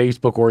go into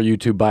Facebook or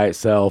YouTube by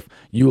itself.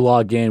 You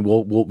log in.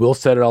 We'll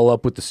set it all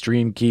up with the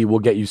stream key. We'll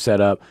get you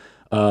set up.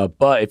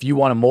 But if you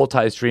want a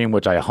multi-stream,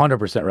 which I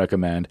 100%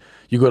 recommend,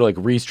 you go to like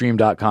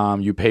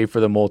Restream.com, you pay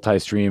for the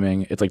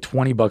multi-streaming. It's like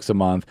 $20 a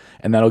month,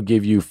 and that'll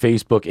give you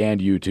Facebook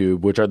and YouTube,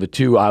 which are the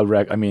two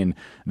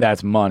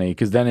that's money,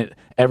 because then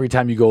every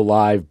time you go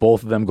live,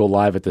 both of them go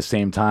live at the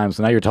same time.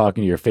 So now you're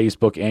talking to your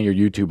Facebook and your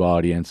YouTube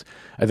audience.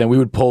 And then we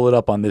would pull it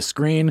up on this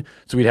screen,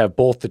 so we'd have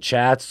both the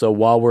chats. So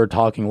while we're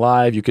talking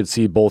live, you could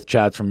see both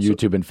chats from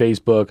YouTube and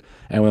Facebook,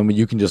 and when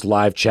you can just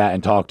live chat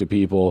and talk to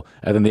people.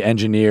 And then the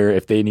engineer,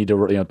 if they need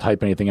to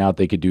type anything out,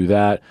 they could do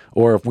that.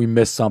 Or if we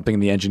miss something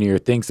and the engineer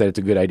thinks that it's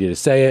a good idea to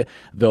say it,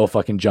 they'll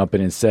fucking jump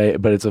in and say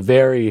it. But it's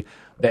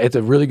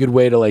a really good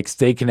way to like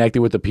stay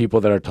connected with the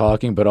people that are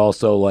talking, but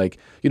also like,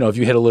 if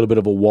you hit a little bit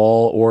of a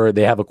wall or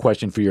they have a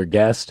question for your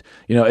guest,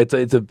 I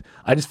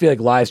just feel like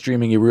live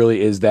streaming, it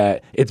really is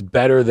that it's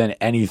better than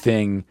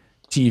anything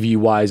TV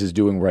wise is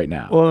doing right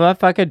now. Well,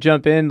 if I could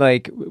jump in,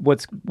 like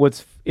what's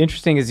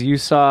interesting is you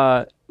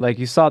saw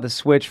the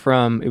switch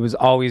from, it was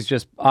always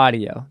just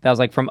audio. That was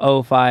like from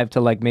 2005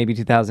 to like maybe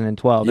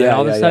 2012. And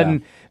all of a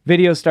sudden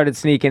video started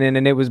sneaking in,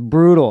 and it was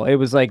brutal. It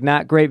was like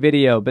not great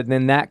video, but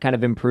then that kind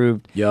of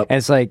improved. Yep. And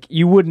it's like,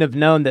 you wouldn't have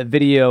known that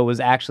video was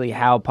actually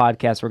how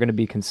podcasts were going to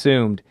be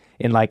consumed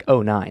in like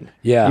 2009.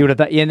 Yeah. You would have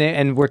thought,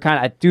 and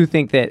I do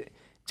think that,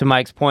 to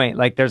Mike's point,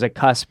 like there's a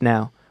cusp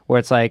now where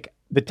it's like,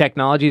 the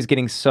technology is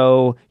getting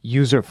so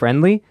user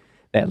friendly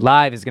that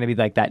live is going to be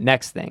like that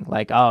next thing.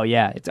 Like, oh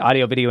yeah, it's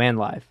audio, video, and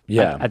live.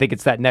 Yeah. I think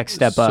it's that next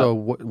step up. So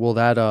will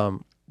that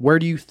where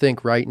do you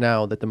think right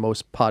now that the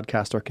most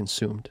podcasts are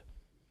consumed?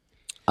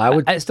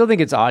 I still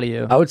think it's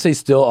audio. I would say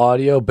still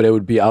audio, but I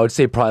would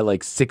say probably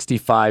like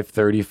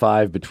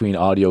 65-35 between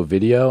audio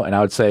video. And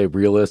I would say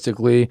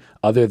realistically,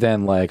 other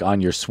than like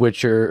on your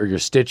Switcher or your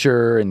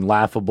Stitcher and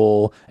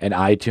Laughable and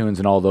iTunes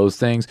and all those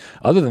things,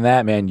 other than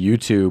that, man,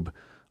 YouTube,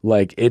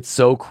 like it's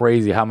so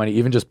crazy how many,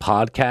 even just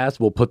podcasts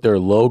will put their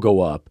logo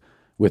up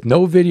with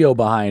no video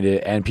behind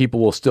it and people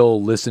will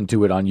still listen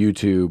to it on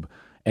YouTube.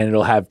 And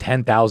it'll have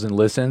 10,000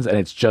 listens, and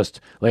it's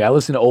just like I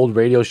listen to old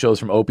radio shows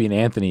from Opie and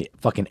Anthony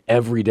fucking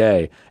every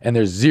day, and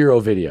there's zero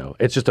video.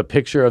 It's just a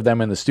picture of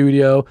them in the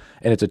studio,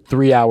 and it's a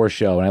 3-hour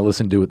show, and I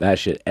listen to that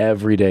shit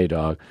every day,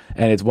 dog.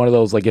 And it's one of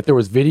those, like, if there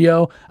was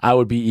video, I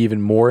would be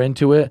even more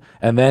into it.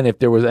 And then if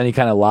there was any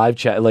kind of live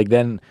chat, like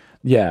then,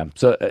 yeah.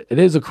 So it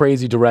is a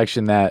crazy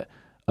direction that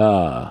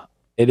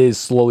it is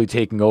slowly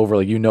taking over.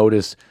 Like you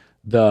notice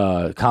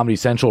the Comedy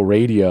Central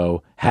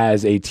radio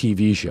has a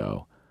TV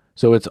show.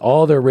 So it's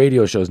all their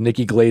radio shows.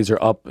 Nikki Glazer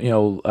up,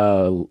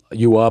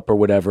 You Up or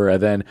whatever,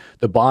 and then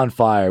The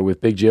Bonfire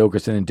with Big J.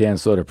 Okerson and Dan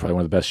Soder, probably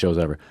one of the best shows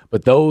ever.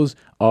 But those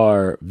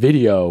are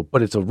video,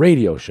 but it's a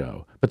radio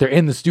show. But they're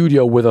in the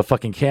studio with a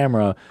fucking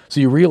camera. So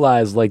you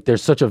realize like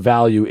there's such a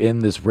value in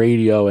this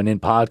radio and in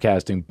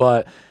podcasting,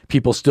 but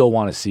people still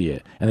want to see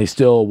it. And they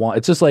still want,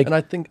 it's just like, And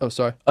I think, oh,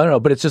 sorry. I don't know,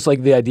 but it's just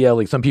like the idea,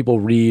 like some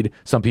people read,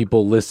 some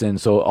people listen.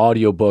 So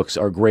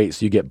audiobooks are great.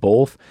 So you get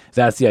both.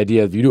 That's the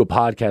idea. If you do a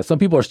podcast, some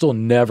people are still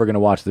never going to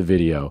watch the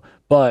video,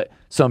 but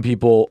some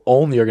people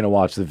only are going to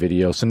watch the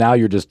video. So now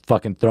you're just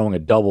fucking throwing a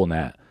double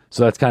net.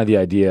 So that's kind of the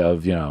idea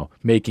of,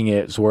 making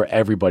it so where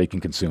everybody can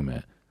consume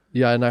it.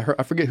 Yeah, and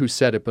I forget who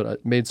said it, but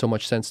it made so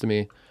much sense to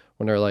me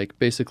when they're like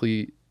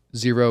basically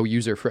zero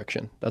user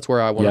friction. That's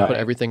where I want to put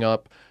everything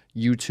up,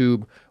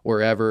 YouTube,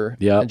 wherever,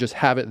 and just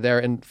have it there.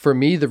 And for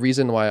me, the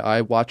reason why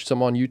I watch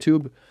some on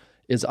YouTube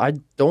is I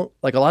don't,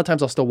 like a lot of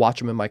times I'll still watch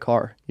them in my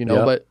car,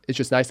 but it's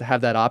just nice to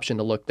have that option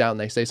to look down.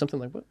 They say something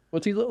like,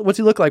 what's he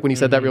look like when he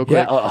said that real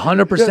quick? Yeah,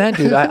 100%,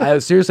 dude. I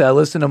seriously, I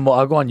listen to,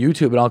 I'll go on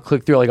YouTube and I'll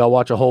click through, like I'll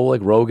watch a whole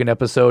like Rogan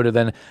episode, and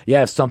then,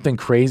 if something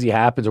crazy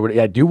happens or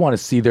I do want to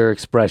see their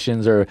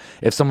expressions, or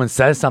if someone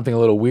says something a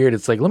little weird,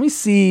 it's like, let me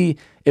see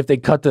if they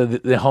cut the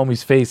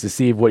homie's face to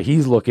see what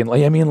he's looking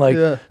like. I mean,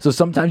 so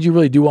sometimes you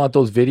really do want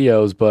those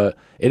videos, but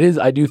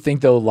I do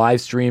think though, live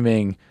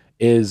streaming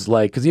is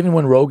like, because even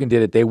when Rogan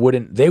did it, they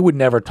would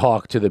never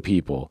talk to the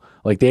people.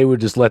 Like they would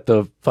just let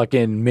the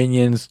fucking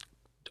minions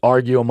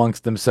argue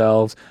amongst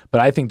themselves. But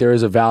I think there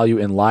is a value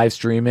in live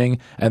streaming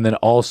and then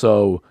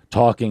also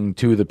talking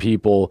to the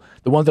people,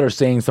 the ones that are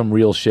saying some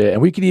real shit.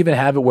 And we could even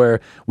have it where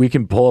we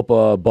can pull up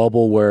a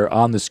bubble where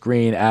on the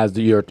screen as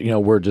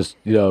we're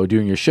just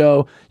doing your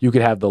show, you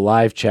could have the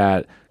live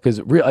chat. Because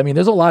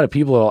there's a lot of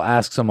people that'll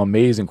ask some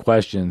amazing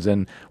questions,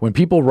 and when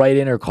people write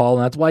in or call,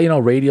 and that's why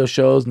radio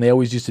shows, and they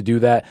always used to do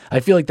that. I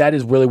feel like that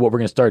is really what we're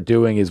gonna start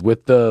doing is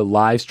with the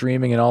live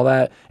streaming and all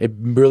that.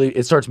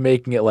 It starts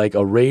making it like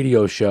a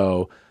radio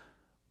show.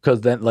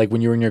 Because then, like,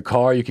 when you're in your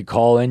car, you could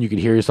call in, you could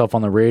hear yourself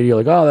on the radio,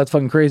 like, oh, that's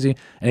fucking crazy.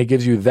 And it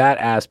gives you that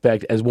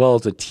aspect as well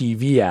as a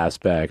TV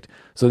aspect.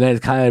 So then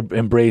it kind of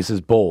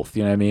embraces both,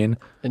 you know what I mean?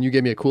 And you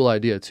gave me a cool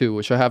idea, too,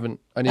 which I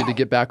need to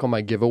get back on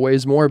my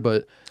giveaways more,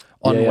 but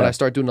when I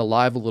start doing the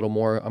live a little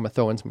more, I'm going to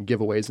throw in some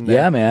giveaways in there.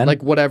 Yeah, man.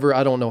 Like, whatever,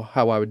 I don't know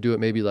how I would do it.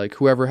 Maybe, like,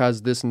 whoever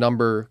has this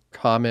number,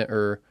 comment,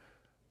 or...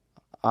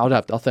 I'll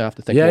have to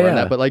think more on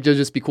that, but like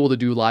just be cool to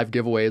do live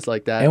giveaways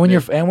like that. And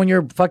when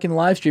you're fucking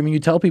live streaming, you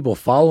tell people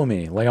follow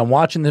me. Like I'm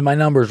watching my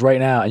numbers right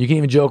now, and you can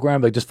even joke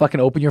around, like just fucking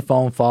open your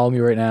phone, follow me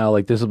right now.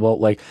 Like this is about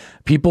like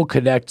people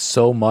connect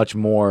so much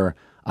more.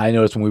 I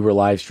noticed when we were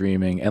live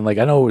streaming, and like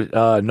I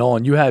know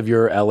Nolan, you have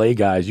your LA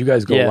guys. You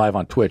guys go live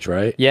on Twitch,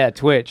 right? Yeah,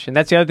 Twitch, and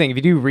that's the other thing. If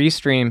you do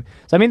restream,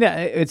 so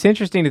it's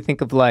interesting to think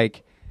of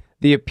like.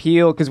 The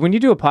appeal, because when you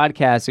do a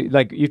podcast,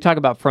 like you talk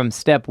about from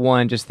step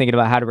one, just thinking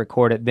about how to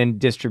record it, then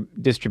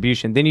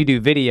distribution, then you do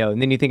video, and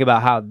then you think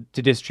about how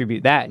to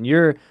distribute that. And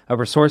you're a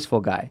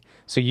resourceful guy.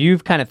 So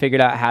you've kind of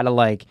figured out how to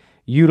like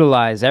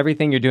utilize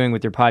everything you're doing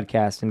with your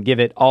podcast and give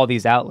it all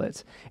these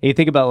outlets. And you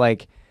think about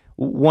like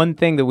one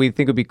thing that we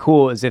think would be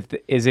cool is if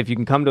you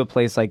can come to a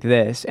place like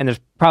this, and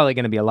there's probably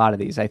going to be a lot of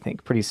these, I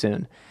think, pretty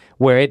soon,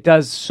 where it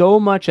does so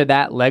much of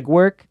that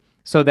legwork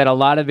so that a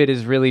lot of it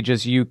is really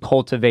just you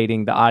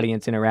cultivating the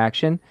audience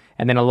interaction.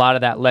 And then a lot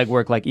of that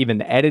legwork, like even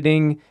the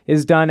editing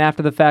is done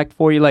after the fact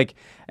for you. Like,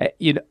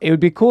 it would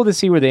be cool to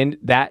see where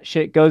that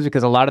shit goes,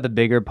 because a lot of the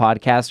bigger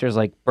podcasters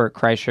like Bert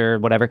Kreischer,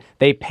 whatever,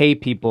 they pay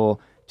people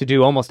to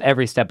do almost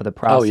every step of the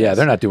process. Oh yeah,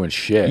 they're not doing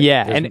shit.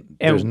 Yeah,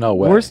 there's no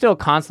way. We're still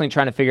constantly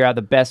trying to figure out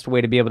the best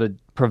way to be able to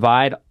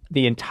provide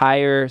the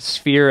entire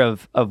sphere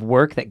of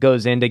work that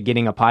goes into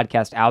getting a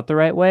podcast out the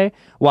right way,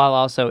 while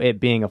also it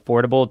being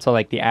affordable to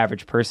like the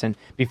average person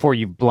before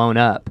you've blown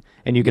up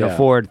and you can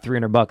afford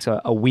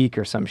 $300 a week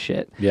or some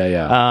shit.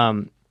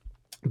 Yeah.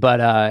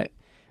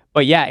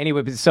 But yeah,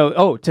 anyway,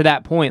 so to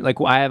that point, like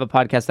I have a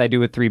podcast I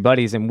do with 3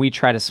 buddies, and we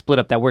try to split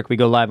up that work. We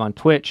go live on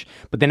Twitch,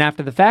 but then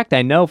after the fact,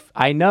 I know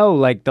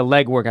like the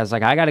legwork. I was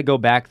like, I got to go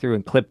back through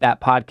and clip that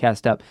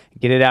podcast up,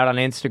 get it out on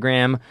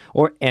Instagram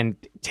and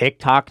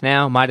TikTok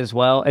now. Might as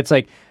well. It's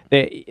like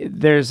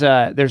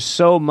there's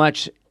so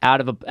much out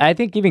of I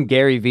think even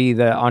Gary Vee,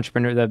 the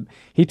entrepreneur,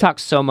 he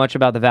talks so much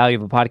about the value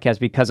of a podcast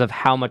because of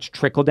how much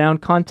trickle down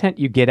content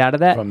you get out of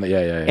that.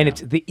 And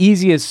it's the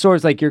easiest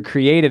source. Like your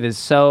creative is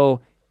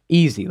so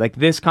easy. Like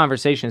this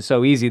conversation is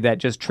so easy that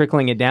just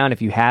trickling it down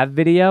if you have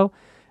video,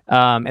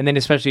 and then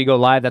especially you go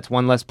live, that's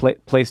one less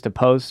place to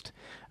post.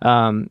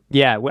 I've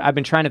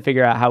been trying to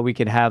figure out how we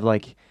could have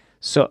like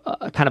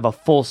kind of a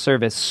full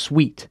service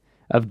suite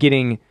of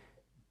getting,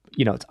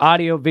 it's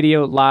audio,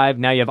 video, live.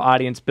 Now you have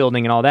audience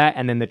building and all that,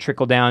 and then the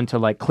trickle down to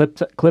like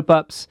clip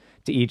ups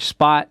to each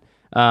spot.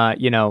 But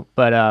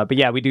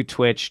yeah, we do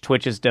Twitch.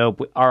 Twitch is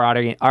dope. Our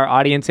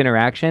audience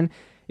interaction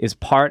is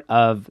part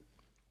of.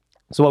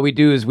 So what we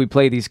do is we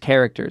play these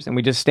characters, and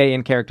we just stay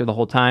in character the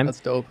whole time. That's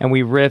dope. And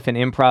we riff and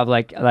improv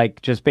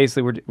like just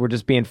basically we're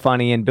just being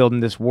funny and building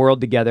this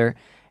world together.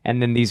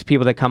 And then these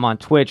people that come on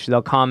Twitch,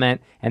 they'll comment,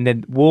 and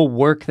then we'll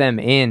work them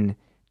in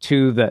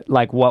to the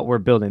like what we're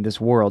building, this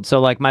world. So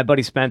like my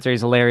buddy Spencer,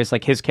 he's hilarious.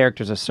 Like his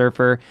character's a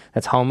surfer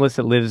that's homeless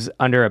that lives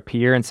under a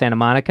pier in Santa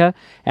Monica,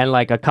 and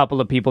like a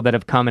couple of people that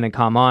have come in and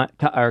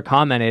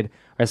commented,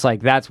 it's like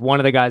that's one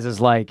of the guys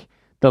is like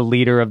the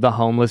leader of the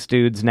homeless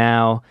dudes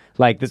now,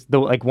 like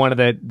like one of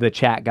the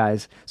chat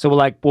guys. So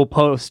we'll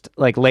post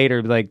like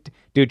later, like,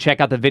 dude, check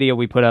out the video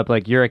we put up.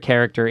 Like you're a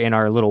character in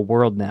our little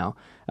world now.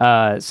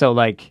 So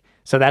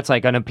that's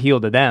like an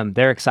appeal to them.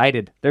 They're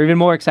excited. They're even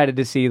more excited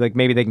to see like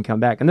maybe they can come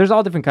back. And there's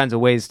all different kinds of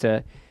ways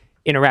to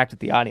interact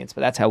with the audience,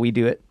 but that's how we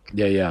do it.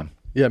 Yeah.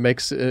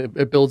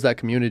 It builds that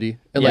community.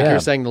 And like you're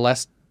saying, the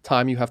less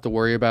time you have to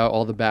worry about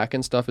all the back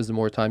end stuff is the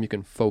more time you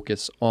can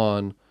focus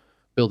on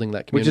building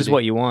that community. Which is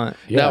what you want.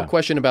 Now,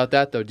 question about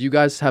that though. Do you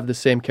guys have the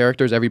same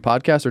characters every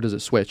podcast, or does it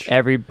switch?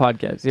 Every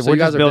podcast. So we're you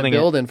guys have been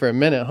building for a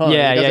minute, huh?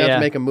 Yeah, you guys have to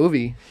make a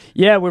movie.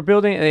 Yeah, we're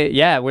building.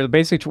 We're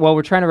basically,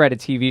 we're trying to write a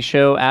TV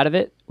show out of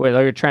it.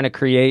 We're trying to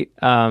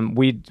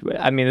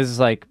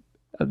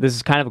this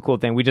is kind of a cool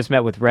thing. We just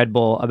met with Red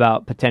Bull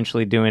about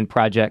potentially doing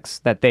projects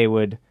that they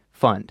would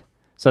fund.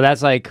 So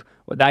that's like,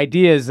 the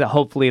idea is that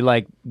hopefully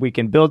like we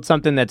can build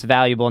something that's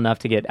valuable enough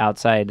to get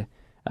outside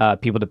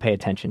people to pay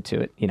attention to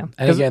it, And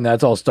again,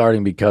 that's all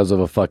starting because of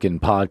a fucking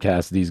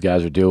podcast these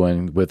guys are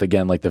doing with,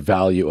 again, like the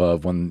value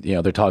of when,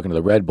 they're talking to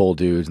the Red Bull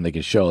dudes and they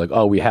can show like,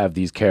 oh, we have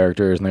these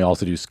characters, and they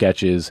also do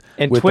sketches.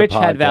 And with Twitch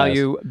the had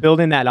value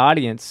building that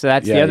audience. So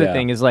that's the other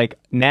thing is like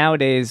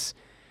nowadays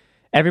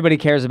everybody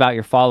cares about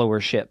your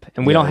followership,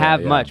 and we don't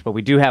have much, but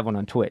we do have one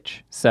on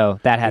Twitch. So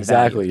that had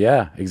value.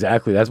 Yeah,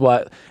 exactly. That's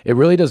why it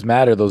really does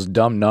matter. Those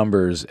dumb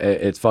numbers,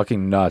 it's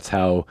fucking nuts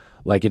how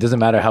like it doesn't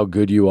matter how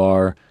good you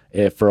are.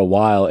 If for a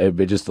while, it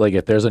just like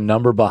if there's a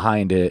number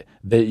behind it,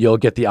 that you'll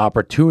get the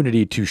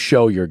opportunity to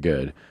show you're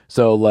good.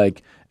 So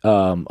like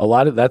a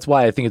lot of that's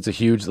why I think it's a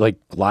huge like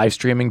live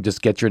streaming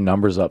just gets your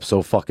numbers up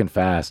so fucking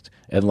fast,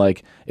 and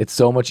like it's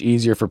so much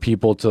easier for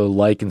people to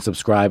like and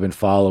subscribe and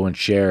follow and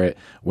share it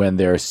when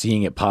they're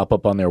seeing it pop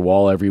up on their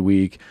wall every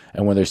week,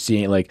 and when they're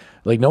seeing like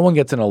no one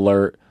gets an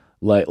alert.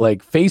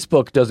 Like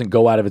Facebook doesn't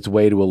go out of its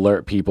way to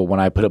alert people when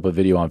I put up a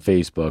video on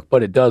Facebook,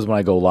 but it does when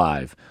I go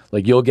live.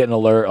 Like you'll get an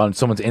alert on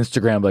someone's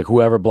Instagram, like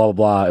whoever blah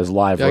blah blah is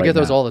live. Yeah, right I get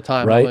those now, all the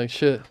time. right? I'm like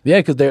shit.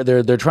 Yeah, because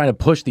they're trying to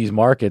push these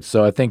markets.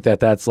 So I think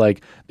that's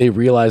like they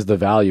realize the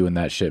value in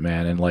that shit,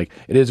 man. And like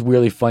it is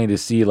really funny to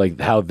see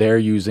like how they're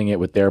using it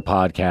with their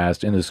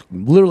podcast and is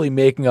literally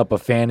making up a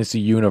fantasy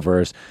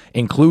universe,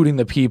 including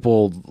the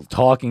people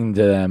talking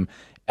to them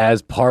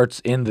as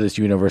parts in this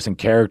universe and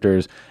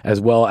characters,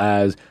 as well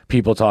as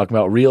people talking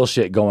about real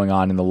shit going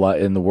on in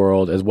the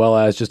world, as well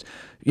as just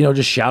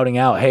just shouting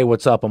out, "Hey,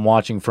 what's up? I'm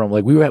watching from."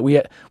 Like we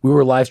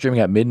were live streaming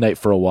at midnight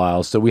for a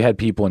while, so we had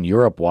people in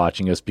Europe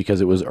watching us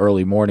because it was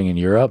early morning in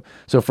Europe.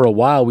 So for a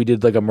while, we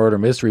did like a murder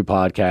mystery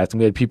podcast, and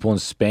we had people in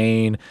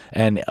Spain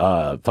and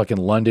fucking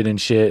London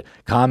and shit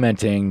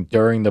commenting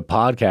during the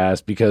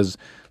podcast because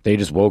they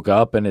just woke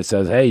up and it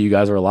says, "Hey, you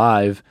guys are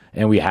live,"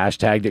 and we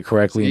hashtagged it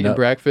correctly. Eating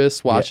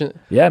breakfast, watching.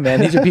 Yeah, man,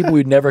 these are people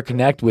we'd never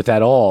connect with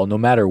at all, no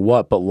matter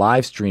what. But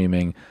live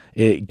streaming,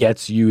 it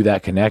gets you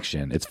that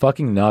connection. It's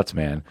fucking nuts,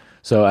 man.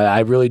 So I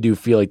really do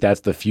feel like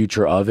that's the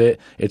future of it.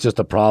 It's just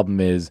the problem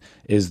is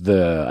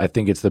I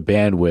think it's the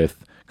bandwidth.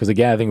 Because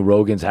again, I think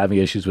Rogan's having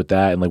issues with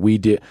that, and like we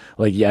did,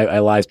 like I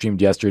live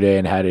streamed yesterday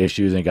and had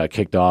issues and got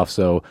kicked off.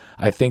 So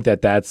I think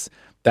that's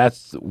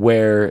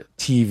where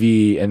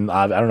TV and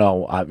I don't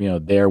know,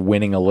 they're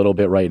winning a little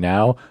bit right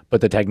now,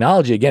 but the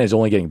technology again is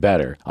only getting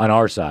better on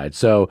our side.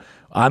 So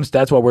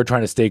That's why we're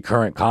trying to stay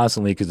current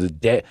constantly, because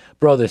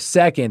the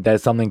second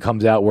that something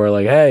comes out where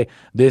like, hey,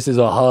 this is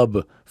a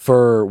hub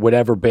for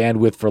whatever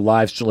bandwidth for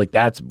live stream, like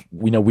that's,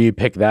 we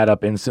pick that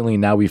up instantly.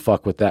 And now we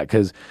fuck with that,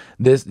 because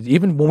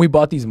even when we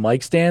bought these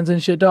mic stands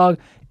and shit, dog,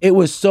 it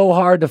was so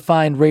hard to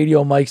find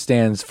radio mic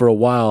stands for a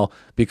while,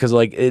 because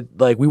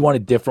we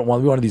wanted different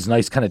ones. We wanted these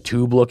nice kind of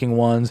tube looking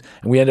ones,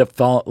 and we ended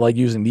up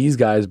using these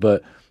guys,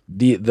 but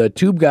the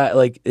tube guy,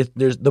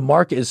 the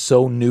market is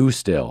so new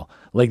still.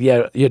 Like,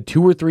 you had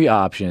 2 or 3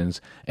 options,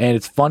 and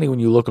it's funny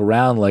when you look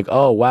around, like,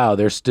 oh wow,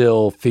 they're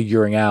still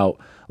figuring out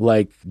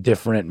like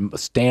different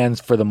stands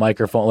for the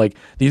microphone. Like,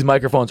 these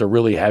microphones are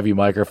really heavy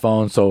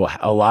microphones, so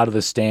a lot of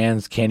the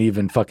stands can't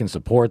even fucking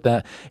support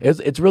that.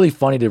 It's really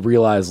funny to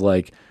realize,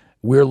 like,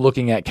 we're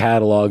looking at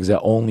catalogs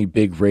that only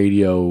big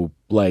radio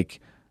like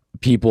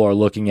people are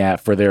looking at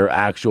for their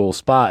actual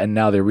spot, and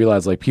now they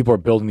realize like people are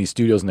building these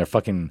studios in their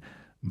fucking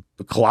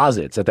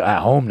closets at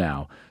home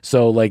now.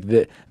 So like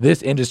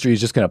this industry is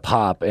just going to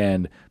pop,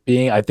 and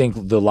I think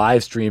the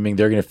live streaming,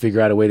 they're going to figure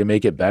out a way to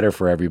make it better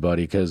for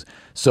everybody, because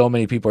so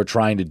many people are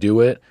trying to do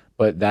it.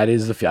 But that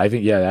is I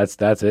think, yeah,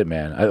 that's it,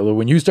 man.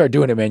 When you start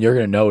doing it, man, you're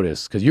going to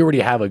notice, because you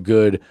already have a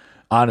good.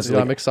 Honestly,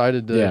 I'm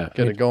excited to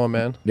get it going,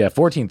 man. Yeah,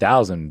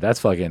 14,000. That's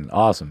fucking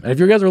awesome. And if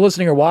you guys are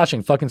listening or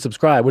watching, fucking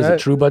subscribe. What is it,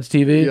 True Buds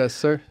TV? Yes,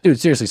 sir. Dude,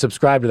 seriously,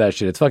 subscribe to that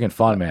shit. It's fucking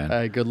fun, man.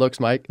 Hey, good looks,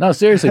 Mike. No,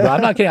 seriously, bro.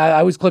 I'm not kidding. I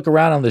always click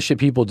around on the shit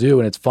people do,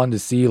 and it's fun to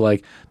see,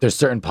 like, there's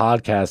certain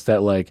podcasts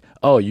that, like,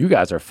 oh, you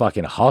guys are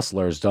fucking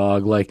hustlers,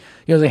 dog. Like,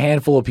 there's a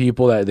handful of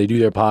people that they do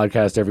their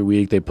podcast every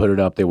week. They put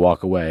it up. They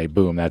walk away.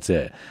 Boom, that's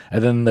it.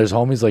 And then there's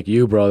homies like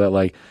you, bro, that,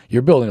 like,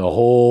 you're building a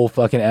whole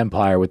fucking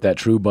empire with that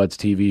True Buds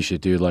TV shit,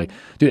 dude. Like,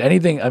 dude,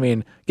 anything, I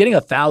mean, getting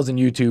 1,000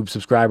 YouTube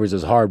subscribers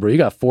is hard, bro. You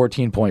got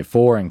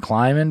 14.4 and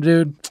climbing,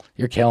 dude.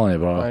 You're killing it,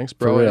 bro. Thanks,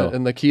 bro.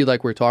 And the key,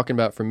 like we're talking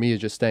about, for me is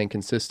just staying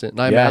consistent.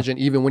 And I imagine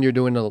even when you're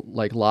doing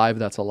like live,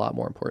 that's a lot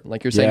more important.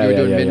 Like you're saying, you're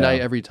doing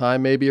midnight every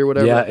time, maybe, or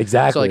whatever. Yeah,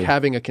 exactly. So like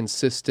having a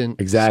consistent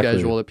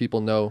schedule that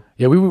people know.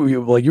 Yeah, we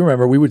like, you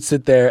remember, we would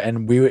sit there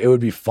and it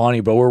would be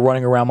funny, bro. We're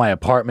running around my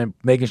apartment,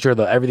 making sure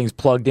that everything's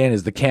plugged in.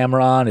 Is the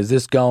camera on? Is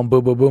this going?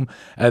 Boom, boom, boom.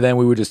 And then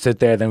we would just sit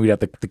there. Then we'd have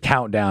the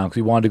countdown, because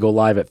we wanted to go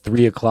live at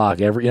 3:00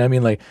 every. You know what I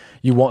mean? Like,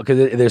 you want,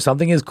 because there's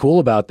something is cool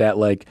about that,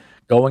 like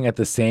going at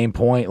the same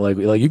point. Like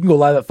you can go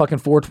live at fucking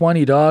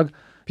 4:20, dog.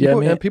 People, I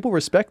mean? and people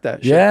respect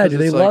that shit. Yeah, dude,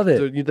 they love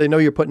it. They know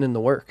you're putting in the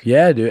work.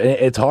 Yeah, dude. And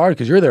it's hard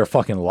because you're there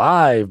fucking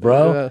live,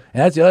 bro. Yeah.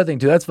 And that's the other thing,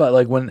 too. That's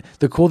like, when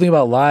the cool thing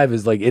about live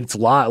is, like, it's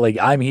live. Like,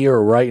 I'm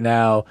here right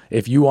now.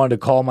 If you wanted to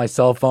call my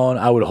cell phone,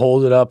 I would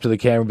hold it up to the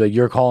camera and be like,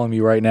 you're calling me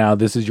right now.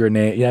 This is your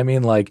name. You know what I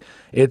mean? Like,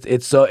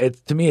 it's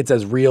to me, it's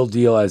as real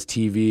deal as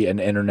TV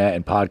and internet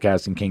and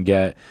podcasting can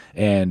get.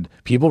 And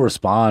people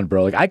respond,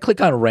 bro. Like, I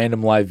click on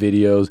random live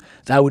videos.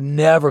 I would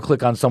never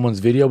click on someone's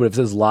video, but if it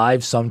says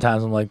live,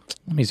 sometimes I'm like,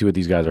 let me see what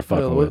these guys are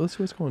fucking with. Let's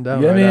see what's going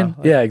down. You know what I mean?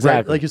 Now. Yeah, exactly.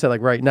 Right, like you said,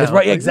 like right now. It's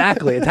right,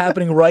 exactly. It's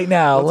happening right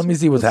now. Let me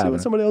see what's happening. See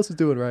what somebody else is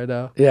doing right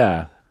now.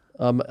 Yeah.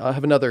 I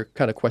have another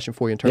kind of question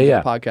for you in terms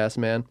of podcast,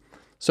 man.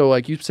 So,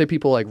 like, you say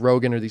people like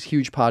Rogan or these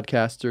huge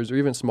podcasters or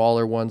even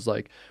smaller ones,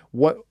 like,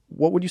 what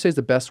would you say is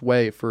the best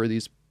way for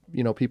these,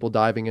 people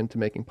diving into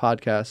making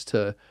podcasts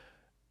to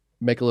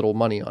make a little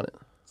money on it?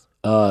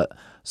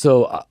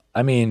 So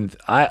I mean,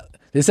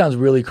 this sounds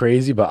really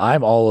crazy, but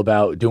I'm all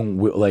about doing,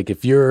 like,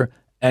 if you're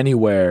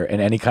anywhere in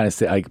any kind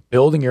of, like,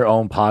 building your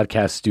own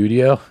podcast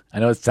studio. I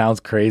know it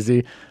sounds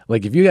crazy.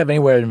 Like, if you have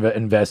anywhere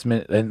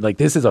investment, and like,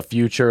 this is a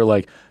future,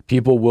 like,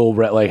 people will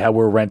like how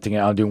we're renting it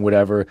out and doing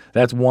whatever.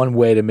 That's one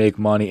way to make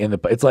money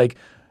it's like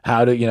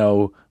how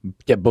to,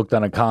 get booked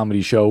on a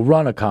comedy show,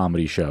 run a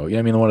comedy show. You know what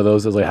I mean? One of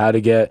those is like how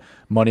to get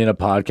money in a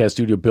podcast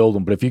studio, build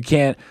them. But if you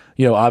can't,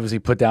 obviously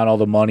put down all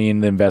the money in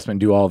the investment,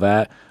 do all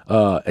that.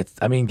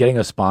 Getting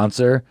a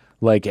sponsor,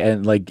 if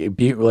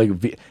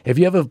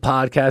you have a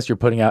podcast you're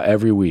putting out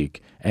every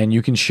week and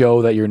you can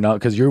show that you're not,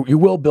 because you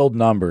will build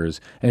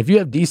numbers. And if you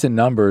have decent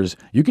numbers,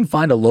 you can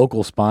find a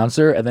local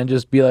sponsor and then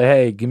just be like,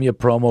 hey, give me a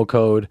promo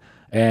code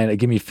and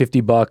give me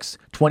 $50,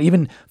 20,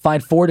 even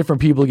find 4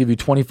 different people to give you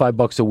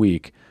 $25 a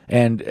week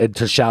and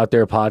to shout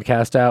their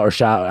podcast out or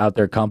shout out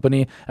their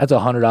company. That's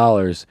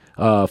 $100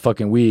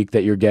 fucking week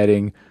that you're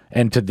getting.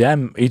 And to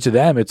them, each of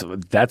them,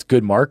 that's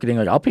good marketing.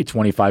 Like, I'll pay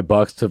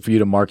 $25 for you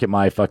to market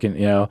my fucking,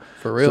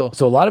 For real.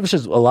 So a lot of it's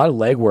just a lot of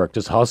legwork,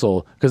 just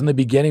hustle. Because in the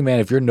beginning,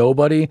 man, if you're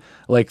nobody,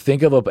 like,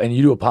 and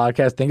you do a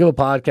podcast, think of a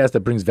podcast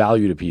that brings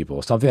value to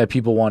people, something that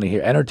people want to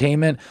hear.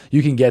 Entertainment,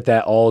 you can get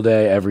that all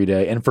day, every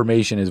day.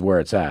 Information is where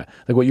it's at.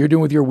 Like what you're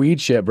doing with your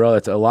weed shit, bro,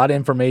 that's a lot of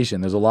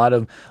information. There's a lot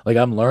of, like,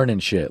 I'm learning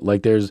shit.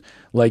 Like, there's,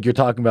 like, you're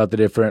talking about the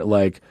different,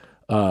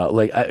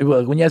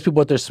 when you ask people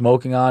what they're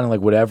smoking on and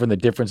like whatever, and the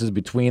differences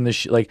between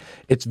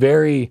it's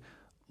very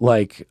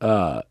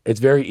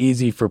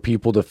easy for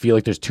people to feel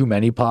like there's too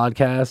many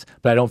podcasts,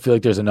 but I don't feel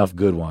like there's enough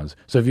good ones.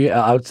 So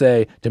I would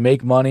say, to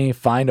make money,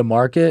 find a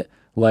market.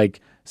 Like,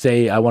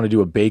 say I want to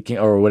do a baking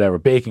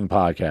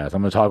podcast.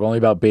 I'm going to talk only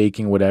about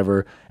baking,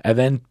 whatever, and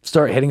then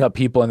start hitting up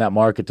people in that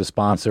market to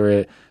sponsor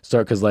it.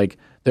 Because, like,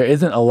 there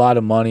isn't a lot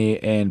of money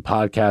in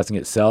podcasting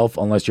itself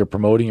unless you're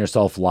promoting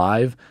yourself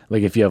live.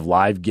 Like if you have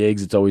live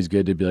gigs, it's always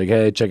good to be like,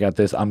 hey, check out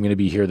this. I'm going to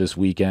be here this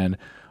weekend.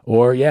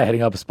 Or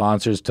hitting up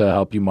sponsors to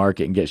help you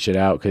market and get shit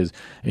out. Because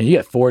you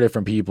get 4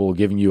 different people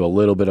giving you a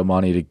little bit of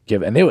money to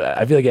give. And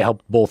I feel like it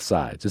helped both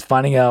sides. Just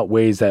finding out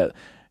ways that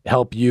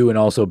help you and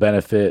also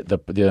benefit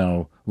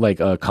the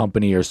like a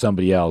company or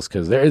somebody else,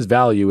 because there is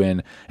value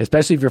in,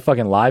 especially if you're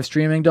fucking live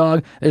streaming,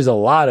 dog, there's a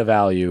lot of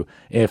value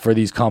for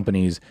these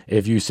companies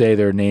if you say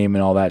their name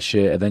and all that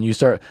shit, and then you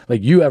start,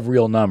 like, you have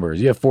real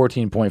numbers, you have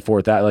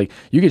 14.4 that, like,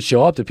 you could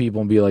show up to people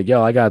and be like,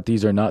 yo, I got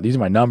these are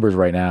my numbers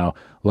right now,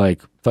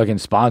 like, fucking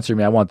sponsor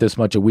me, I want this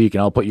much a week,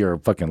 and I'll put your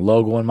fucking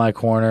logo in my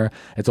corner.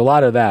 It's a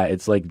lot of that.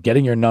 It's like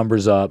getting your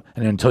numbers up,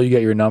 and until you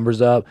get your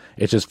numbers up,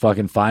 it's just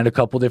fucking find a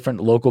couple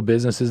different local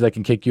businesses that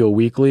can kick you a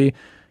weekly,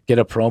 get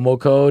a promo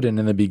code, and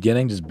in the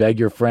beginning, just beg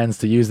your friends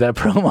to use that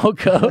promo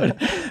code.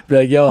 Be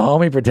like, yo,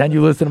 homie, pretend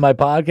you listen to my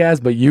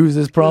podcast, but use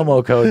this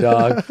promo code,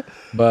 dog.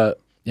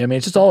 But yeah, I mean,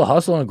 it's just all a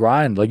hustle and a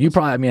grind. Like, you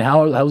probably, I mean,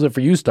 how was it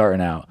for you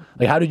starting out?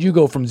 Like, how did you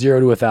go from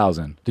 0 to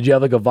 1,000? Did you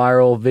have like a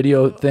viral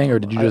video thing, or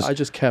did you just? I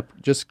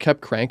just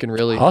kept cranking,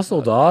 really.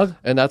 Hustle, dog.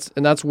 And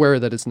that's where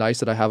that it's nice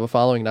that I have a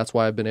following. That's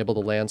why I've been able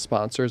to land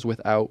sponsors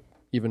without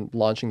even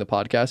launching the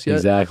podcast yet.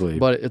 Exactly.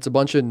 But it's a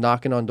bunch of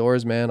knocking on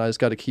doors, man. I just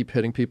got to keep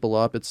hitting people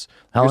up. It's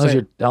how long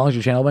has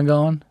your channel been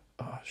going?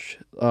 Oh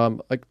shit.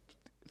 Like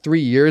 3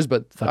 years,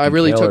 but fucking I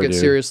really took it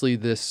seriously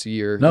this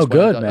year. No,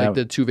 good, man. I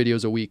did 2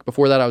 videos a week.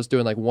 Before that, I was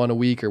doing like 1 a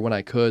week, or when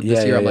I could.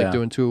 This year, I'm like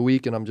doing 2 a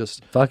week, and I'm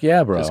just fuck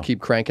yeah, bro. Just keep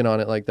cranking on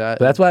it like that.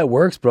 But that's why it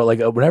works, bro. Like,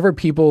 whenever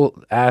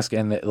people ask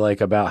and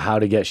like about how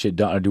to get shit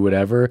done or do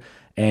whatever,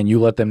 and you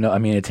let them know, I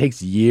mean, it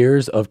takes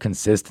years of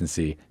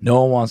consistency.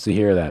 No one wants to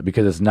hear that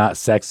because it's not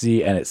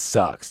sexy and it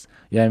sucks.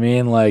 You know what I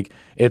mean? Like,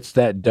 it's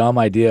that dumb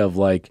idea of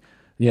like,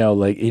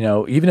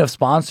 even if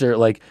sponsor,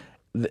 like,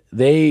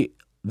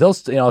 they'll,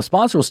 a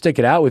sponsor will stick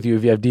it out with you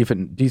if you have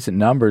decent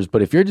numbers.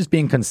 But if you're just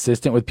being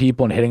consistent with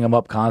people and hitting them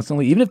up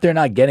constantly, even if they're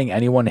not getting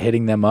anyone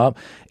hitting them up,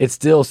 it's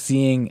still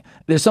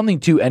there's something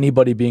to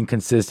anybody being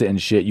consistent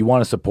and shit. You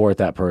want to support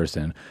that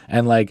person.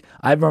 And like,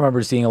 I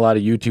remember seeing a lot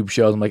of YouTube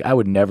shows. I'm like, I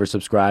would never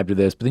subscribe to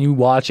this. But then you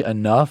watch it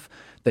enough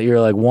that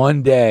you're like,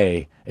 one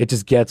day it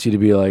just gets you to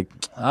be like,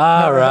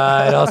 all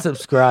right, I'll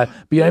subscribe.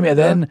 But you know what I mean? And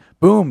then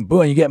boom,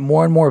 you get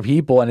more and more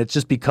people, and it's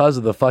just because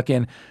of the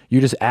fucking, you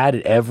just add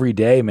it every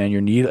day, man.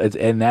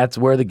 And that's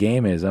where the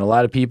game is. And a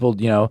lot of people,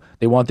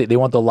 they want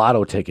the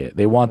lotto ticket.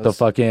 They want the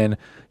fucking,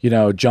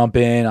 jump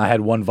in. I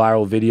had 1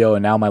 viral video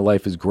and now my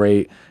life is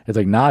great. It's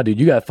like, nah, dude,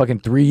 you got fucking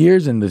 3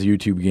 years in this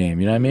YouTube game.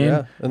 You know what I mean?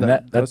 Yeah, and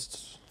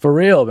that's for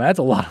real, man. That's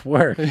a lot of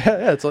work.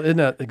 Yeah, isn't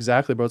that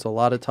exactly, bro? It's a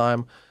lot of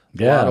time.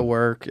 A lot of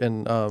work,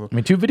 and I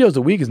mean, 2 videos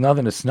a week is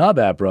nothing to snub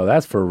at, bro.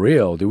 That's for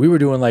real, dude. We were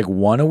doing like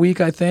 1 a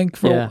week, I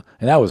think, and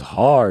that was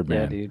hard,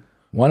 man. Yeah, dude.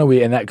 1 a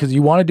week, and that because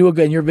you want to do it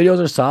good, and your videos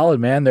are solid,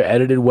 man. They're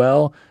edited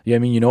well. I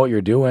mean, you know what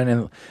you're doing,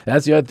 and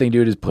that's the other thing,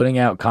 dude, is putting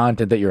out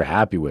content that you're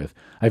happy with.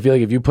 I feel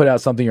like if you put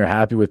out something you're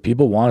happy with,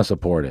 people want to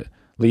support it.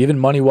 Like, even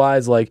money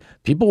wise, like,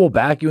 people will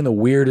back you in the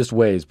weirdest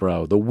ways,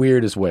 bro. The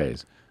weirdest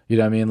ways. You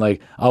know what I mean?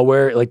 Like, I'll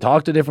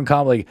talk to different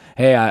like,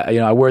 hey,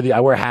 I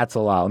wear hats a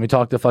lot. Let me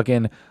talk to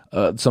fucking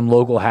some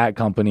local hat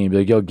company and be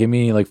like, yo, give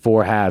me like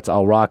 4 hats.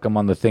 I'll rock them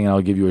on the thing and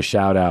I'll give you a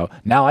shout out.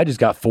 Now I just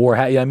got 4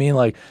 hats. You know what I mean?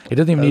 Like, it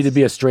doesn't even need to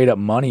be a straight up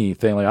money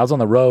thing. Like, I was on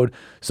the road.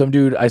 Some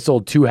dude, I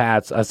sold 2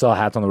 hats. I saw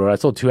hats on the road. I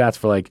sold 2 hats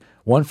for like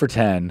 1 for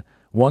 10.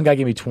 One guy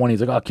gave me 20. He's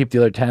like, I'll keep the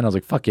other 10. I was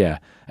like, fuck yeah.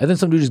 And then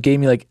some dude just gave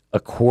me like a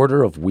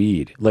quarter of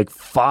weed, like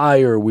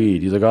fire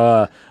weed. He's like,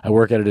 I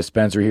work at a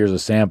dispensary. Here's a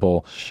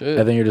sample. Shit.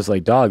 And then you're just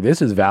like, dog,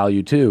 this is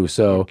value too.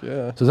 So,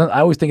 I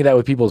always think of that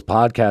with people's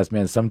podcasts,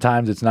 man.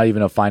 Sometimes it's not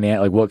even a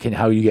like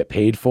how you get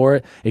paid for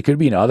it. It could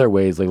be in other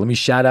ways. Like, let me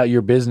shout out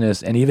your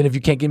business. And even if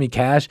you can't give me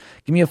cash,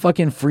 give me a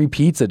fucking free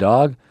pizza,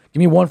 dog. Give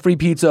me 1 free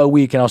pizza a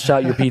week and I'll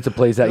shout your pizza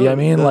place out. You know what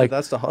I mean? Like,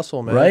 that's the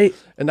hustle, man. Right?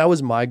 And that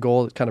was my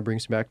goal. It kind of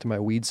brings me back to my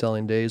weed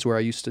selling days where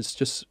I used to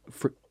just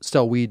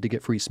sell weed to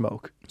get free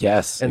smoke.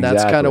 Yes. And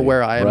that's kind of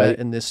where I am at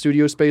in this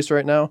studio space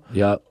right now.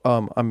 Yeah.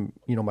 I'm,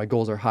 my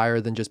goals are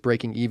higher than just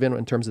breaking even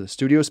in terms of the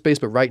studio space.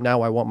 But right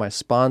now I want my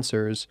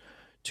sponsors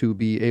to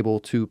be able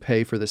to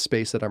pay for the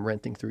space that I'm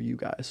renting through you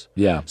guys.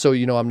 Yeah. So,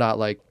 I'm not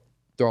like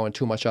throwing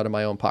too much out of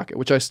my own pocket,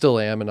 which I still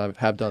am, and I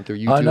have done through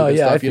YouTube and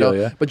stuff, I feel,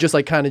 yeah. But just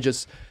like kind of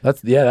just that's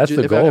the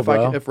goal,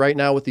 bro. If right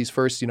now with these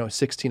first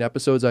 16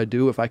 episodes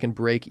if I can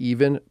break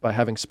even by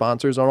having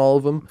sponsors on all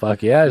of them,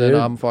 fuck yeah, then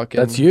dude. I'm fucking.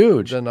 That's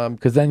huge. Then I'm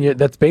because then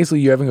that's basically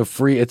you having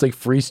it's like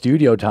free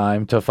studio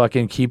time to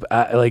fucking keep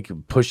like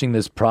pushing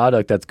this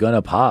product that's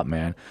gonna pop,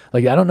 man.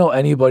 Like, I don't know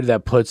anybody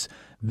that puts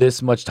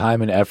this much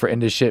time and effort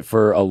into shit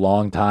for a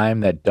long time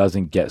that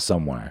doesn't get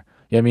somewhere.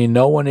 You know what I mean?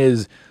 No one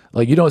is.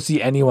 Like, you don't see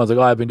anyone's like,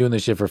 oh, I've been doing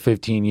this shit for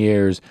 15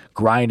 years,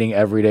 grinding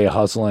every day,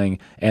 hustling,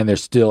 and they're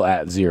still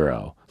at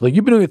 0. Like,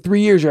 you've been doing it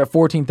 3 years, you're at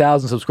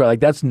 14,000 subscribers. Like,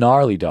 that's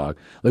gnarly, dog.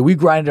 Like, we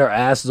grinded our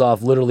asses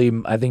off, literally,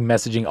 I think,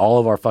 messaging all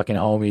of our fucking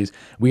homies.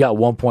 We got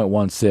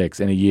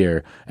 1.16 in a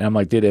year. And I'm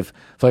like, dude,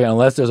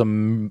 unless there's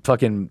a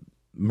fucking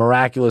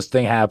miraculous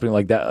thing happening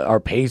like that. Our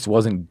pace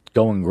wasn't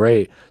going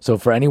great. So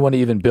for anyone to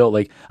even build,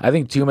 like, I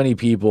think too many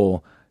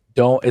people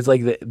don't, it's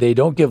like they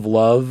don't give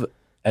love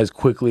as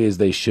quickly as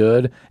they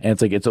should, and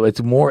it's like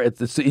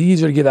it's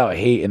easier to give out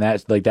hate, and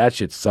that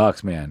shit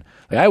sucks, man.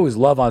 Like, I always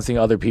love on seeing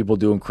other people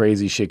doing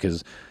crazy shit,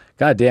 because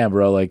goddamn,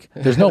 bro, like,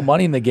 there's no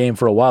money in the game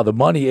for a while. The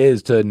money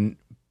is to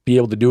be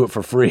able to do it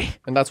for free,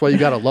 and that's why you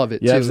gotta love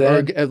it You know too. what I'm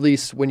Or saying? at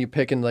least when you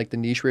pick in like the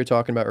niche we were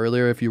talking about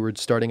earlier, if you were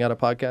starting out a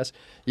podcast,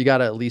 you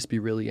gotta at least be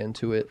really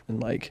into it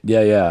and like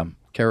yeah,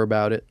 care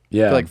about it.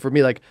 Yeah. Like for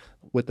me, like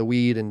with the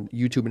weed and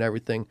YouTube and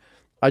everything,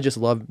 I just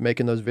love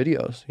making those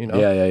videos, you know?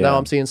 Yeah. Now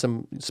I'm seeing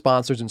some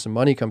sponsors and some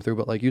money come through,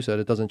 but like you said,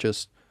 it doesn't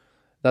just,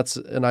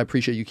 and I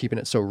appreciate you keeping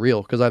it so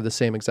real, because I have the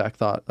same exact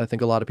thought. I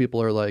think a lot of people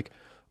are like,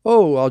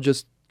 oh, I'll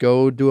just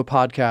go do a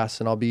podcast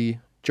and I'll be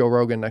Joe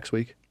Rogan next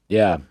week,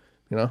 yeah.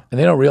 you know? And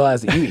they don't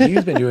realize that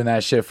he's been doing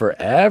that shit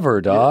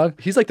forever,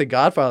 dog. He's like the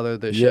godfather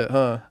of this shit,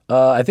 huh?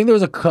 I think there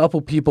was a couple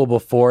people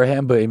before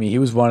him, but I mean, he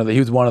was one of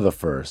the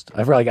first.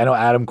 I know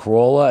Adam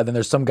Carolla, and then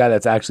there's some guy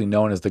that's actually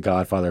known as the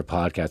godfather of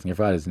podcasting. I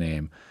forgot his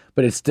name,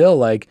 but it's still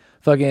like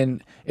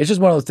fucking. It's just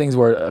one of those things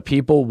where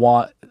people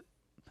want.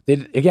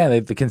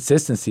 The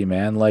consistency,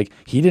 man. Like,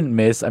 he didn't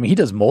miss. I mean, he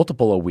does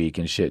multiple a week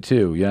and shit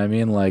too. You know what I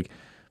mean? Like,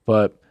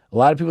 but a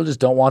lot of people just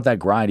don't want that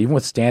grind. Even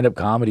with stand-up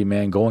comedy,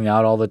 man, going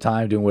out all the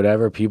time, doing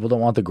whatever, people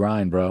don't want the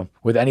grind, bro.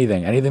 With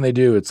anything they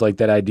do, it's like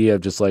that idea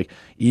of just like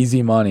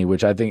easy money,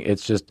 which I think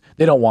it's just,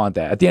 they don't want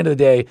that. At the end of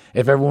the day,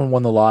 if everyone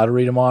won the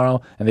lottery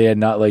tomorrow and they had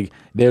not, like,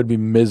 they would be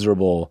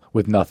miserable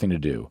with nothing to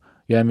do.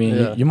 You know what I mean?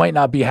 Yeah. You might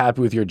not be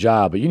happy with your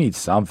job, but you need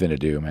something to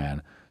do,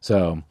 man.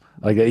 So,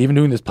 like, even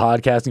doing this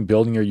podcasting,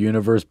 building your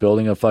universe,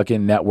 building a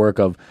fucking network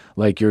of,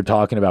 like, you're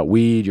talking about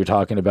weed, you're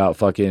talking about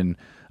fucking,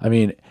 I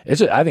mean, it's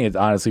just, I think it's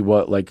honestly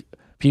what, like,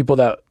 people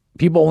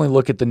only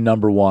look at the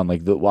number one,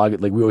 like we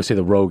always say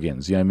the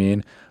Rogans, you know what I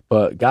mean?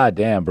 But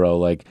goddamn, bro,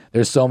 like,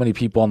 there's so many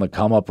people on the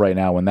come up right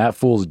now. When that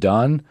fool's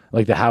done,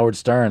 like the Howard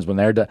Sterns, when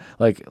they're done,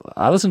 like,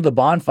 I listen to The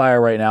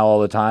Bonfire right now all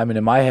the time, and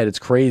in my head, it's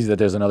crazy that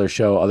there's another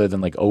show other than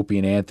like Opie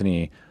and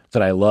Anthony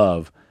that I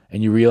love,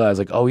 and you realize,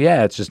 like, oh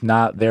yeah, it's just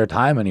not their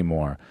time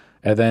anymore.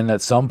 And then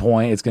at some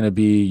point, it's gonna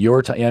be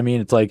your time. You know what I mean?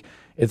 It's like,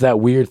 it's that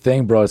weird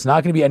thing, bro. It's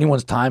not gonna be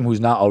anyone's time who's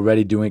not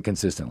already doing it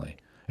consistently.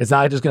 It's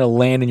not just going to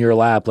land in your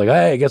lap like,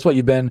 hey, guess what?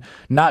 You've been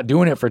not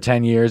doing it for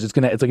 10 years. It's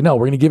like, no,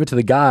 we're going to give it to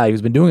the guy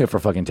who's been doing it for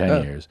fucking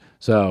 10 years.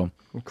 So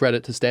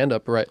Credit to stand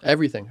up, right?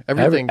 Everything.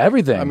 everything.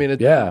 I mean,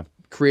 yeah.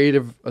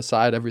 Creative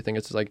aside, everything.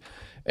 It's just like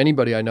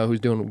anybody I know who's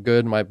doing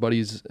good. My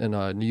buddies in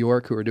New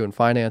York who are doing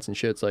finance and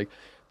shit. It's like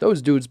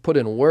those dudes put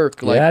in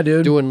work, like Yeah,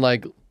 dude. doing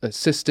like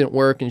assistant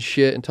work and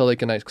shit until they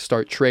can like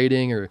start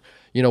trading or,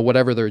 you know,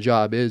 whatever their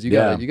job is. You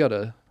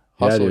gotta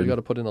hustle. dude. You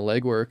gotta put in the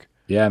legwork.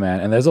 Yeah, man.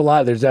 And there's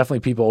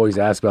definitely people always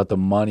ask about the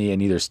money in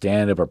either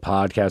stand-up or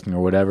podcasting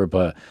or whatever.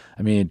 But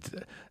I mean,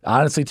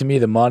 honestly, to me,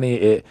 the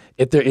money,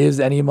 if there is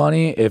any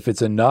money, if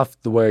it's enough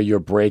to where you're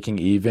breaking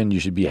even, you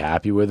should be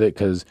happy with it,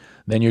 because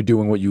then you're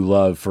doing what you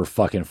love for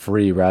fucking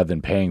free rather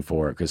than paying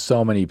for it. Because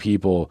so many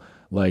people,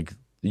 like,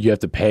 you have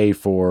to pay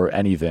for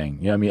anything.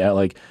 You know what I mean?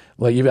 Like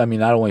even, I mean,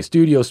 not only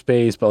studio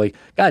space, but like,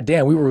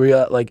 goddamn, we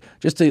were like,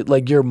 just to,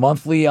 like, your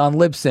monthly on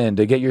Libsyn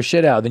to get your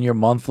shit out, then your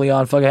monthly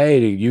on fucking,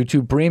 hey,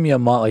 YouTube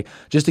Premium, like,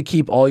 just to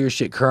keep all your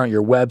shit current,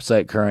 your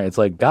website current. It's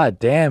like,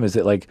 goddamn, is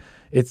it like,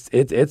 it's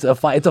a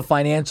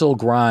financial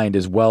grind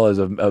as well as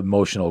an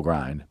emotional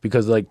grind,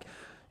 because like,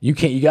 you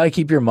got to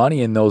keep your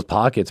money in those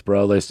pockets,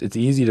 bro. It's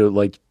easy to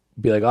like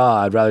be like,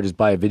 I'd rather just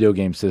buy a video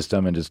game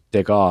system and just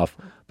dick off.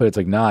 But it's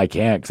like, nah, I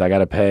can't, because I got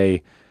to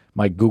pay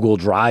my Google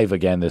Drive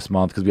again this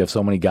month because we have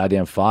so many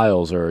goddamn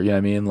files, or, you know what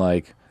I mean?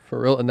 Like, For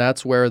real. And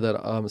that's where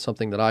that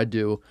something that I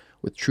do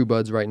with True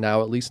Buds right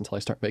now, at least until I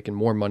start making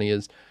more money,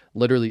 is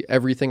literally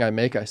everything I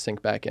make, I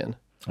sink back in.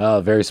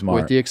 oh, very smart.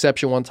 With the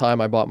exception, one time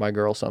I bought my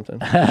girl something.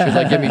 She was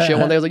like, give me shit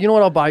one day. I was like, you know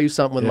what? I'll buy you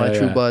something with my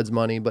True Buds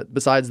money. But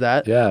besides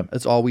that,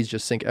 it's always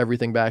just sink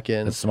everything back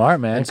in. That's smart,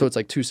 man. And so it's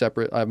like two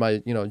separate. I have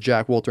my,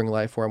 Jack Woltering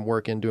life where I'm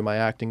working, doing my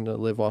acting to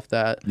live off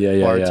that.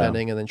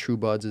 Bartending. And then True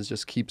Buds is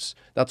just keeps,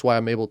 that's why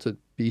I'm able to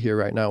be here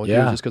right now with you,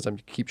 just because I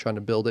keep trying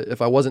to build it.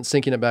 If I wasn't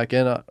sinking it back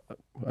in,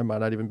 I might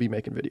not even be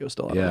making videos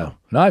still. I don't know.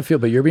 No, I feel,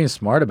 but you're being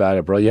smart about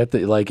it, bro. You have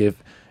to, like,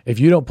 if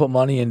you don't put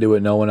money into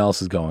it, no one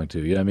else is going to.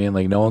 You know what I mean?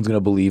 Like, no one's going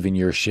to believe in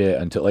your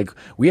shit until, like,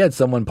 we had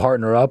someone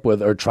partner up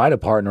with, or try to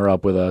partner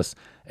up with us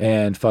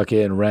and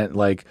fucking rent,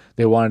 like,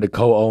 they wanted to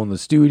co-own the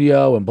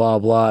studio and blah,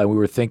 blah. And we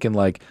were thinking,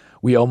 like,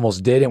 we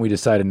almost did, and we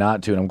decided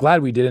not to. And I'm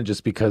glad we didn't,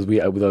 just because we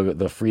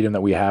the freedom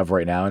that we have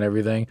right now and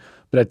everything.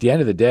 But at the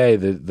end of the day,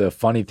 the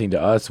funny thing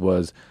to us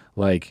was,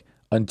 like,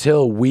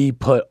 until we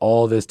put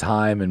all this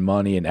time and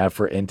money and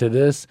effort into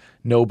this,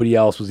 nobody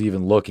else was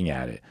even looking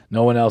at it.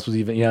 No one else was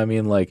even, you know what I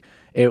mean? Like,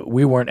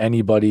 we weren't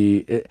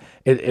anybody.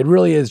 It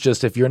really is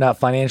just, if you're not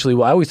financially,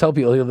 I always tell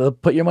people,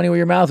 put your money where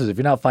your mouth is. If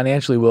you're not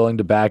financially willing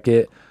to back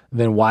it,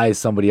 then why is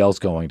somebody else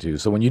going to?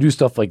 So when you do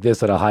stuff like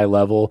this at a high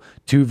level,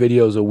 2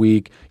 videos a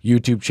week,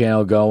 YouTube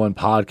channel going,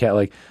 podcast,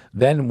 like,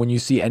 then when you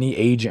see any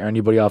agent or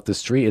anybody off the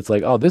street, it's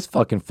like, oh, this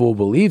fucking fool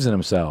believes in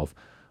himself.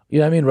 You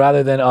know what I mean?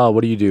 Rather than, oh,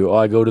 what do you do? Oh,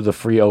 I go to the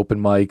free open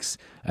mics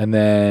and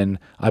then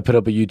I put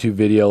up a YouTube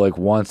video like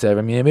once every,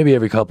 I mean, maybe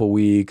every couple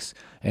weeks,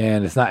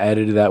 and it's not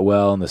edited that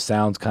well and the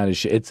sound's kind of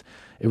shit.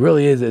 It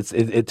really is.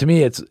 To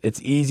me,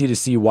 it's easy to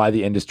see why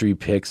the industry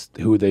picks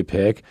who they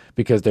pick,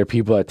 because they're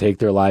people that take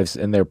their lives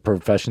and their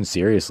profession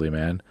seriously,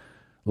 man.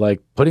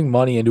 Like putting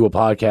money into a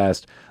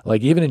podcast,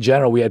 like even in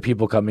general, we had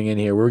people coming in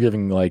here. We're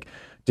giving like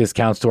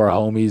discounts to our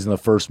homies in the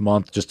first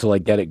month just to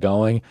like get it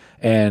going.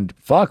 And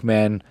fuck,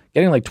 man,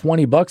 getting like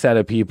 $20 out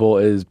of people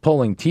is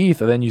pulling teeth.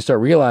 And then you start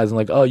realizing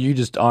like, oh, you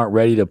just aren't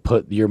ready to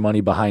put your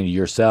money behind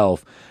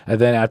yourself. And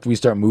then after we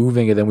start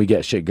moving and then we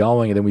get shit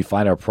going and then we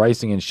find our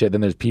pricing and shit, then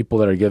there's people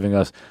that are giving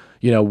us,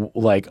 you know,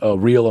 like a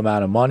real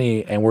amount of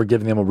money and we're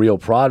giving them a real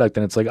product.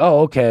 And it's like, oh,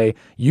 okay,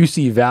 you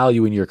see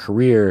value in your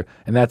career.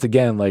 And that's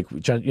again, like,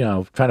 trying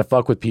to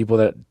fuck with people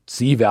that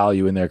see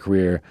value in their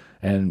career.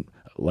 And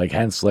like,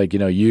 hence, like, you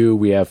know,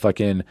 we have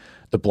fucking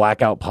the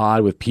Blackout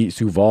Pod with Pete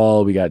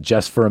Suval. We got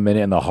Just for a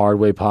Minute and the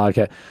Hardway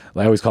podcast.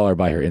 I always call her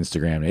by her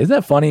Instagram name. Isn't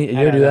that funny? You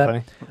ever do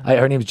that?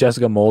 Her name's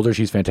Jessica Mulder.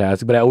 She's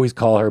fantastic, but I always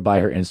call her by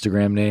her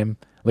Instagram name.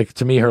 Like,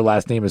 to me, her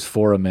last name is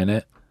For a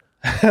Minute.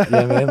 You know what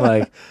I mean?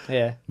 Like,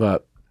 yeah.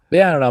 But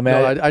yeah, I don't know,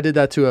 man. No, I did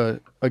that to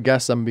a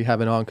guest I'm gonna be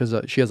having on because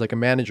she has like a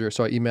manager.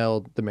 So I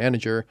emailed the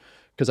manager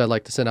because I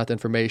like to send out the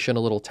information, a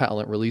little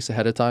talent release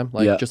ahead of time,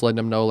 like just letting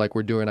them know like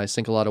I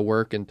sink a lot of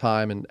work and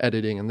time and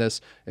editing and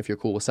this. If you're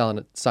cool with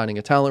signing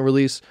a talent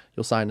release,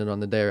 you'll sign it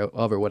on the day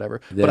of or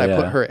whatever. Yeah, but I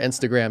put her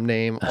Instagram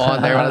name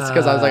on there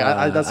because I was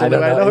like, that's the only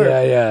way I know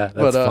her. Yeah,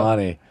 that's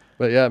funny.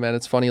 But yeah, man,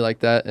 it's funny like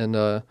that. And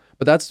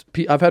but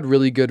I've had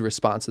really good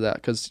response to that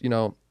because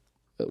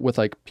with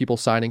like people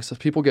signing stuff,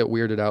 people get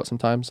weirded out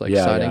sometimes, like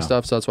signing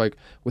stuff. So that's like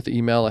with the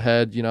email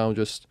ahead,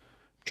 just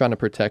trying to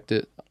protect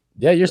it.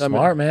 Yeah, you're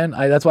smart, man.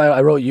 That's why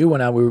I wrote you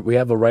when we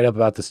have a write-up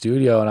about the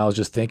studio, and I was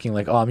just thinking,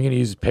 like, oh, I'm going to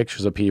use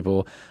pictures of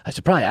people. I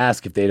should probably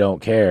ask if they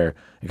don't care,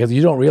 because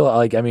you don't realize,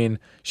 like, I mean,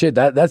 shit,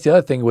 that's the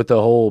other thing with the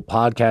whole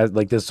podcast,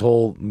 like, this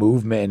whole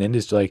movement and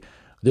industry, like,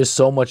 there's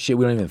so much shit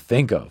we don't even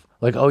think of.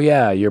 Like, oh,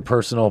 yeah, your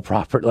personal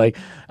property, like,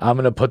 I'm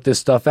going to put this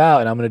stuff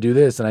out, and I'm going to do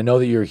this, and I know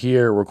that you're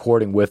here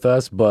recording with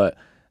us, but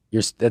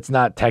that's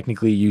not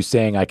technically you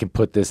saying I can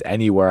put this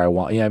anywhere I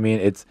want. You know what I mean?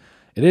 It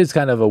is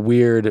kind of a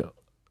weird,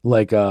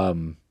 like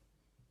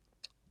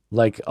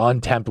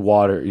untapped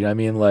water, you know what I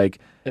mean? Like,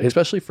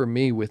 especially for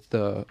me with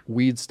the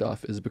weed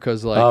stuff is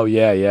because like, oh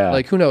yeah.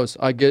 Like, who knows?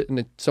 I get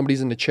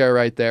somebody's in the chair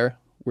right there.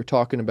 We're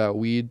talking about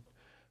weed.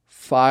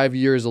 5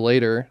 years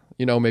later,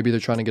 maybe they're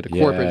trying to get a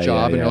corporate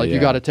job and you're like, you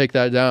got to take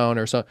that down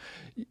or something.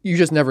 You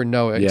just never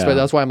know it. Yeah.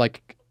 That's why I'm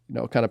like,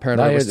 kind of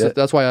paranoid.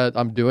 That's why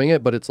I'm doing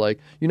it. But it's like,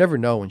 you never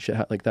know when shit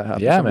like that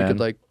happens. Yeah, Somebody man. Could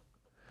like,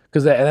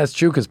 and that's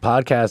true, because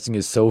podcasting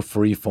is so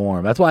free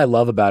form. That's what I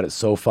love about it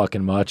so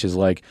fucking much, is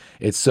like,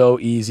 it's so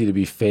easy to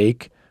be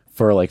fake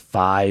for like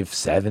 5,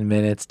 7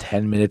 minutes,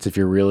 10 minutes if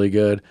you're really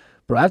good.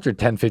 But after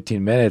 10,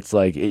 15 minutes,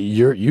 like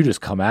you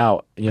just come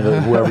out,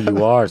 whoever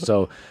you are.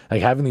 So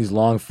like having these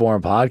long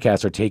form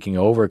podcasts are taking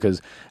over, because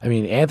I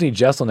mean, Anthony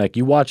Jeselnik,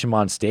 you watch him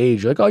on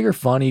stage, you're like, oh, you're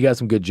funny, you got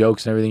some good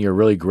jokes and everything, you're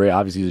really great.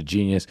 Obviously he's a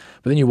genius.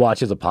 But then you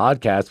watch as a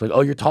podcast, like, oh,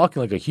 you're talking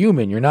like a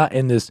human. You're not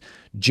in this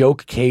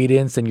joke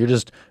cadence and you're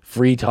just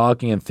free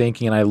talking and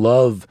thinking. And I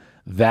love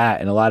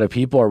that. And a lot of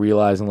people are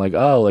realizing like,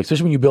 oh, like,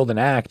 especially when you build an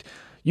act,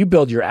 you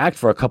build your act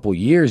for a couple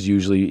years,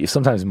 usually,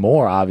 sometimes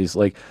more,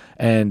 obviously,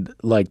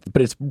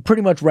 but it's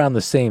pretty much around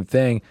the same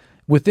thing.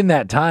 Within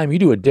that time, you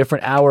do a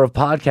different hour of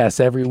podcasts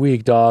every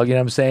week, dog. You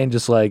know what I'm saying?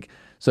 Just like,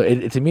 so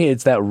to me,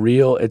 it's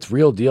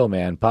real deal,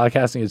 man.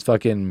 Podcasting is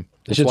fucking.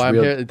 That's why I'm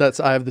here.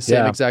 I have the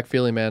same exact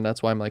feeling, man.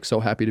 That's why I'm like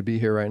so happy to be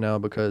here right now,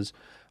 because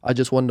I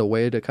just wanted a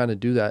way to kind of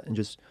do that and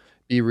just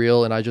be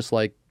real. And I just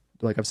like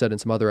I've said in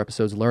some other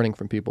episodes, learning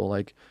from people,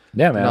 like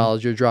man,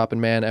 knowledge you're dropping,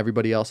 man.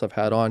 Everybody else I've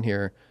had on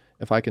here,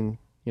 if I can,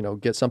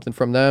 get something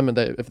from them, and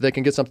if they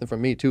can get something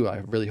from me too, I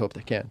really hope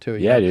they can too.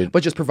 Yeah, dude.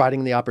 But just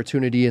providing the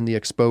opportunity and the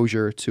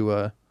exposure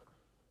to,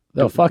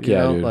 fuck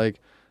yeah, dude. Like,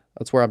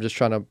 that's where I'm just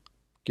trying to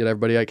get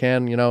everybody I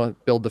can,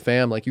 build the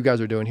fam like you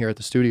guys are doing here at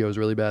the studio is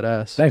really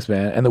badass. Thanks,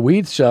 man. And the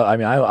weed show, I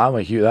mean, I'm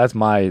a huge, that's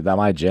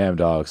my jam,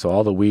 dog. So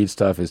all the weed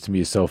stuff is, to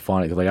me, so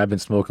funny. Like, I've been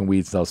smoking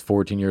weed since I was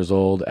 14 years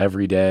old,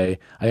 every day.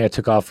 I think I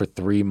took off for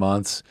 3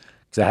 months.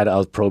 Because I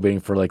was probating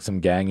for like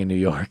some gang in New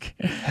York,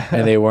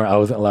 and I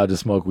wasn't allowed to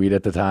smoke weed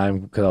at the time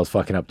because I was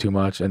fucking up too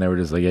much, and they were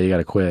just like, yeah, you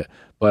gotta quit.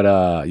 But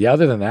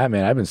other than that,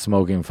 man, I've been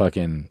smoking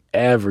fucking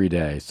every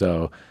day.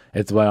 So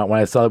it's when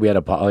I saw that we had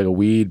a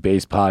weed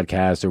based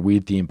podcast or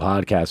weed themed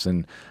podcast,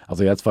 and I was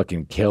like, that's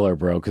fucking killer,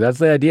 bro. Because that's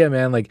the idea,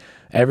 man. Like,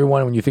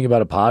 everyone, when you think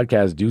about a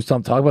podcast,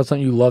 talk about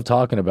something you love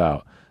talking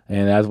about.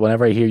 And as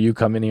whenever I hear you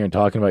come in here and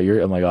talking about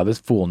I'm like, oh, this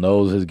fool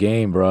knows his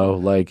game, bro.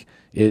 Like,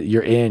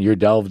 you're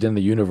delved in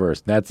the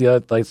universe. And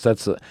that's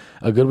that's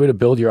a good way to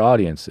build your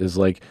audience, is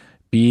like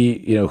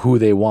be, who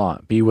they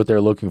want, be what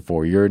they're looking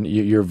for.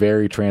 You're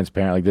very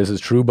transparent. Like, this is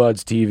True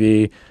Buds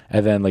TV,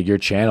 and then like your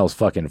channel's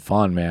fucking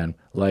fun, man.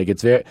 Like,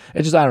 it's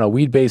just, I don't know,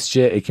 weed-based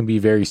shit, it can be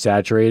very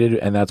saturated,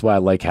 and that's why I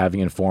like having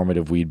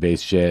informative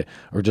weed-based shit,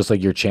 or just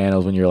like your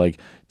channels when you're like,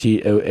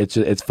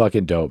 it's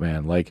fucking dope,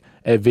 man. Like,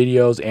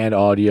 videos and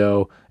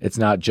audio, it's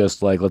not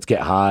just like, let's get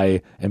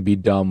high and be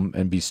dumb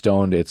and be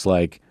stoned. It's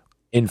like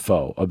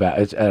info about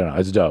it. I don't know,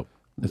 it's dope.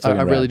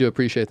 I really do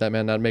appreciate that,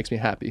 man. That makes me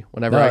happy.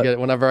 Whenever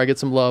I get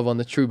some love on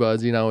the True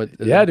Buds,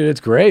 yeah, dude, it's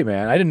great,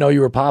 man. I didn't know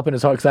you were popping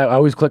as hard, because I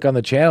always click on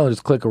the channel and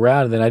just click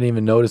around, and then I didn't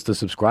even notice the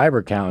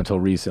subscriber count until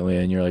recently.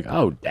 And you're like,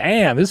 oh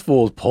damn, this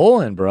fool's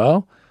pulling,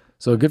 bro.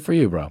 So good for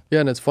you, bro. Yeah,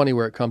 and it's funny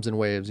where it comes in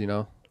waves, Yeah.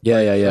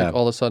 Like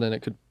all of a sudden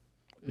it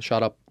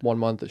shot up 1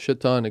 month a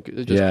shit ton. It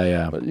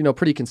just, But,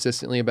 pretty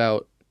consistently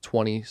about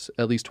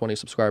at least 20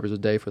 subscribers a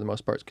day for the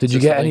most part. Did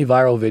you get any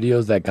viral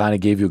videos that kind of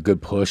gave you a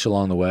good push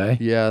along the way?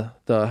 Yeah,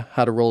 the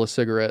how to roll a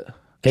cigarette.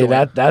 Okay,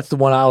 that's the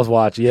one I was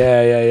watching.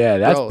 Yeah.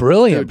 That's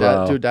brilliant,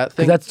 bro. That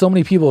thing. That's so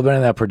many people have been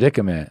in that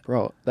predicament.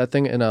 Bro, that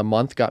thing in a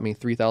month got me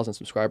 3,000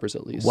 subscribers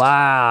at least.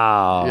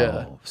 Wow.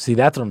 Yeah. See,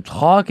 that's what I'm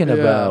talking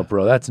about,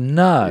 bro. That's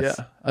nuts.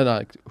 Yeah. And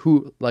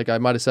I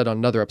might have said on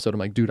another episode, I'm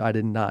like, dude, I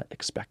did not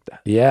expect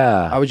that.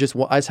 Yeah. I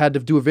just had to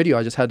do a video.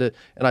 And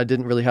I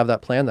didn't really have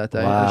that plan that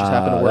day. Wow. It just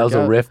happened to work that was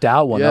out. A riffed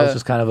out one. Yeah. That was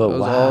just kind of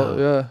wow.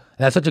 Yeah. And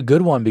that's such a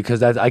good one,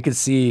 because I could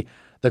see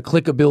the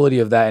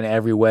clickability of that in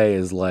every way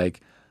is like,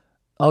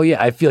 oh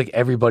yeah, I feel like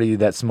everybody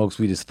that smokes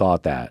weed has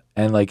thought that,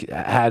 and like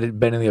has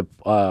been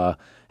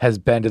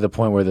to the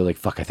point where they're like,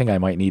 fuck, I think I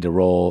might need to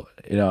roll.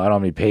 I don't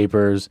have any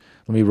papers.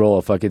 Let me roll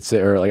a fucking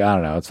or like, I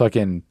don't know. It's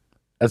fucking,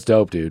 that's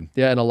dope, dude.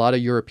 Yeah, and a lot of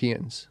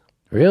Europeans.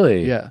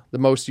 Really? Yeah, the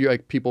most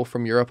like people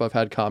from Europe I've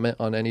had comment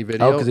on any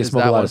video. Oh, because they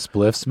smoke a lot of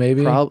spliffs,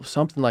 maybe.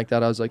 Something like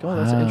that. I was like, oh,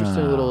 that's an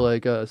interesting little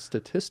like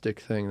statistic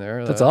thing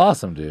there. That's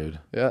awesome, dude.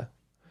 Yeah,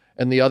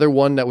 and the other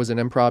one that was an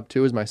improv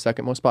too is my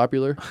second most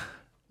popular.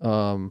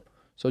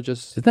 So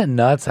just isn't that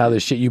nuts how the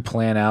shit you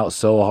plan out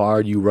so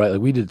hard, you write, like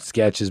we did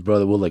sketches, bro,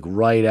 that we'll like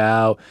write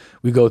out,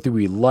 we go through,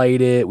 we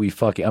light it, we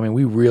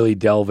really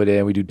delve it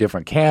in, we do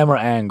different camera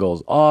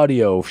angles,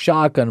 audio,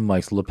 shotgun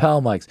mics,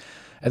 lapel mics,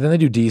 and then they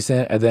do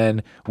decent, and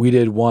then we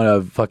did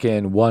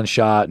one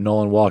shot,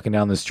 Nolan walking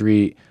down the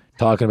street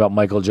talking about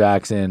Michael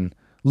Jackson,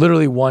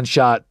 literally one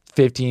shot,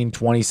 15,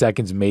 20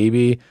 seconds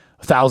maybe,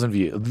 1,000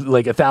 views,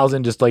 like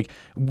 1,000 just like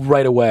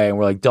right away, and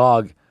we're like,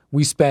 dog,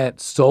 we spent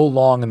so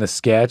long in the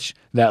sketch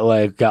that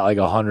like got like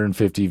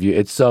 150 views.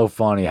 It's so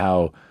funny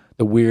how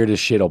the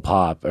weirdest shit will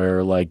pop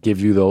or like give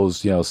you those,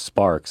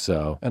 sparks.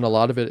 So, and a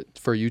lot of it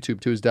for YouTube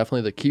too is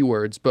definitely the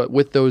keywords. But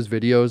with those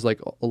videos,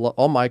 like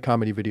all my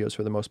comedy videos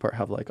for the most part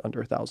have like under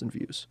 1,000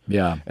 views.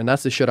 Yeah, and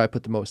that's the shit I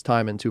put the most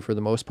time into for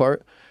the most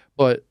part.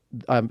 But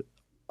I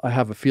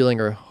have a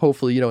feeling, or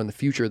hopefully, in the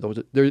future,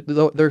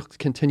 they'll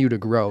continue to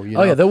grow.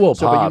 Oh yeah, they will.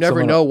 So, pop. But you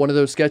never know. One of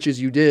those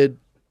sketches you did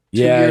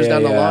 2 years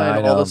down the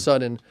line, all of a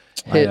sudden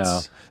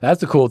hits.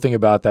 That's the cool thing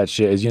about that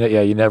shit is,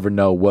 you never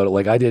know what,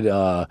 like I did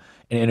an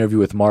interview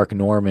with Mark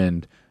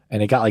Normand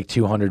and it got like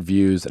 200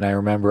 views. And I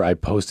remember I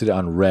posted it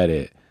on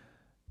Reddit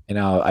and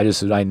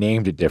I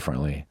named it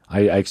differently.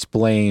 I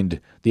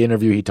explained the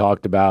interview. He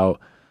talked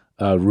about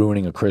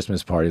ruining a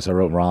Christmas party. So I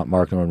wrote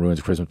Mark Normand ruins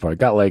a Christmas party.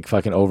 Got like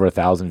fucking over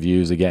 1,000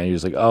 views again. You're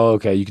just like, oh,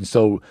 okay. You can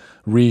still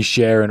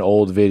reshare an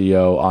old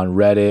video on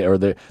Reddit, or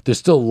there's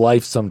still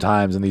life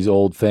sometimes in these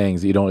old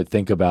things that you don't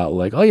think about.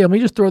 Like, oh yeah, let me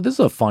just this is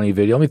a funny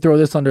video. Let me throw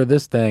this under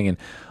this thing. And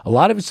a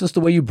lot of it's just the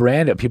way you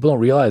brand it. People don't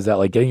realize that,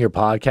 like getting your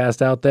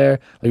podcast out there,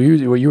 like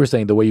what you were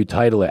saying, the way you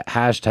title it,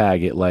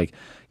 hashtag it, like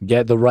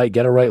get a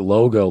right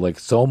logo. Like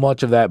so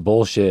much of that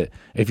bullshit,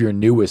 if you're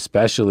new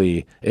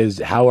especially, is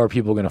how are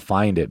people going to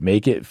find it?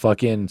 Make it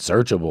fucking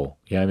searchable.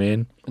 You know what I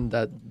mean? And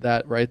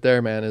that right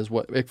there, man, is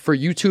what for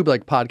YouTube,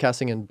 like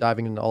podcasting and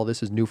diving into all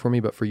this is new for me,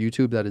 but for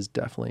YouTube, that is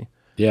definitely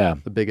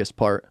the biggest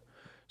part.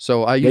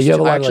 So I actually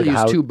use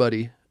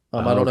TubeBuddy.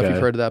 I don't know if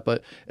you've heard of that,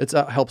 but it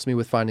helps me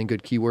with finding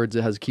good keywords.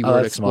 It has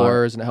keyword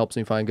explorers, and it helps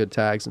me find good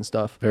tags and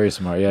stuff. Very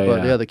smart.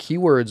 But the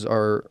keywords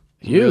are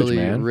huge, really,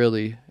 man.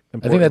 Really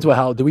important. I think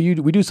that's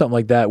we do something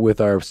like that with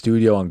our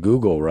studio on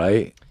Google,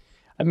 right?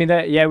 I mean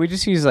we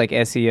just use like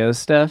SEO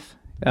stuff.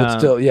 But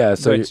still,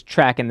 so it's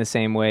tracking the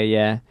same way,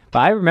 yeah. But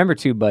I remember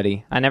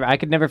TubeBuddy. I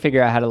could never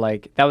figure out how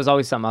to that was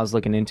always something I was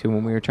looking into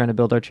when we were trying to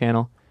build our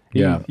channel.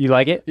 You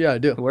like it? Yeah, I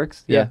do. It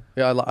works? Yeah,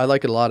 I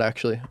like it a lot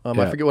actually.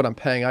 I forget what I'm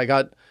paying. I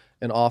got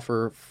an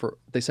offer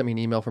they sent me an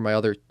email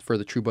for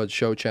the True Buds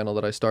show channel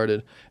that I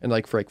started,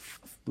 and for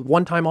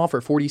one-time offer,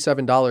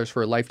 $47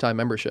 for a lifetime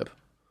membership.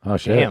 Oh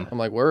shit! Damn. I'm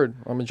like, word.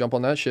 I'm gonna jump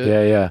on that shit.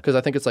 Yeah. Because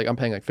I think it's I'm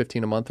paying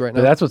 $15 a month right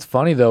now. But that's what's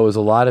funny though is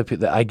a lot of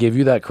people. I give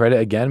you that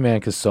credit again, man,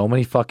 because so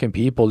many fucking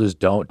people just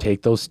don't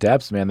take those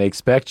steps, man. They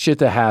expect shit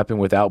to happen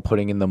without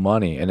putting in the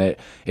money, and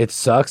it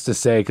sucks to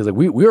say because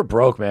we were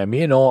broke, man.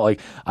 Me and all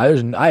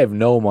I have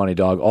no money,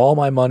 dog. All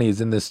my money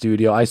is in the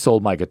studio. I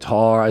sold my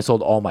guitar. I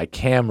sold all my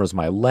cameras,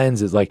 my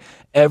lenses,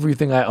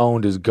 everything I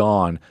owned is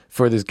gone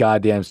for this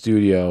goddamn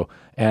studio.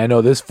 And I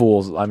know this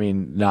fool's, I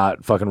mean,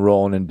 not fucking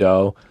rolling in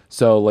dough.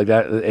 So like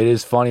that, it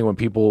is funny when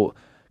people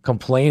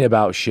complain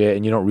about shit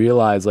and you don't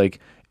realize like,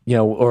 you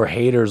know, or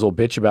haters will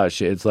bitch about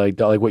shit. It's like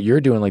what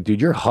you're doing, like, dude,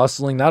 you're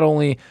hustling not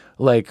only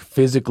like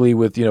physically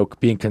with, you know,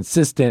 being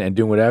consistent and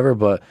doing whatever,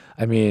 but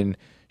I mean,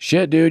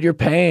 shit, dude, you're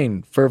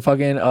paying for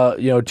fucking,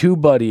 you know,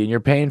 TubeBuddy, and you're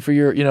paying for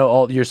your, you know,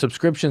 all your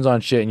subscriptions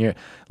on shit, and you're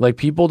like,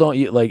 people don't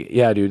like,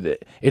 yeah, dude,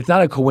 it's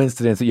not a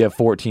coincidence that you have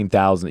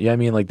 14,000. You know what I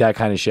mean? Like that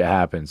kind of shit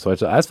happens. So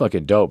that's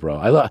fucking dope,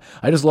 bro.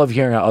 I just love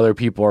hearing how other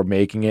people are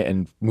making it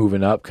and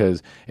moving up,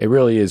 because it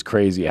really is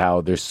crazy how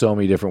there's so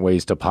many different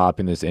ways to pop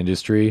in this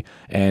industry,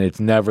 and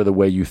it's never the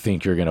way you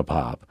think you're gonna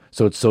pop.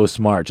 So it's so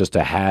smart just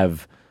to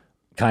have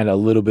kind of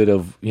a little bit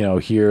of, you know,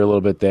 here, a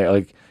little bit there,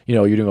 like, you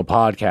know, you're doing a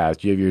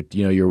podcast, you have your,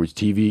 you know, your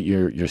TV,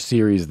 your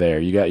series there.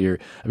 You got your,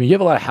 I mean, you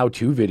have a lot of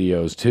how-to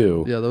videos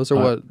too. Yeah, those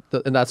are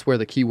and that's where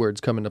the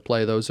keywords come into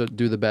play. Those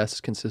do the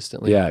best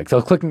consistently. Yeah, because I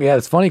was clicking. Yeah,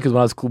 it's funny because when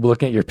I was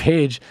looking at your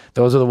page,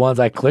 those are the ones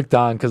I clicked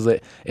on because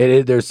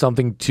there's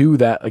something to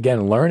that.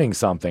 Again, learning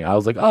something. I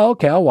was like, oh,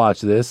 okay, I'll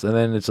watch this, and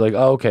then it's like,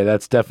 oh, okay,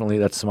 that's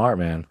smart,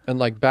 man. And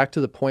like back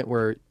to the point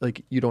where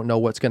like you don't know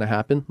what's gonna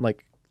happen.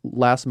 Like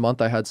last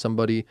month, I had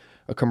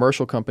a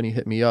commercial company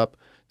hit me up.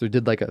 They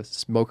did like a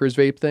smoker's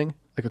vape thing,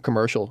 like a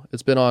commercial.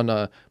 It's been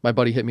on, my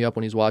buddy hit me up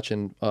when he's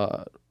watching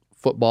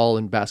football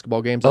and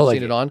basketball games. I've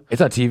seen it on. It's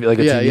on TV, like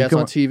a TV. Yeah, it's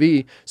on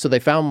TV. So they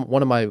found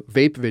one of my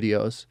vape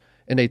videos,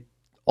 and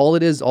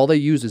all they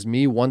use is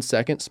me 1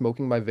 second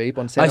smoking my vape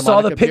on Santa Monica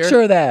I saw the picture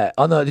Pier. of that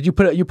on the. Did you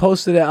put it? You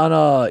posted it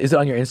on is it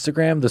on your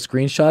Instagram? The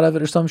screenshot of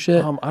it or some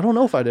shit? I don't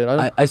know if I did.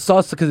 I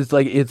saw because it's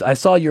like I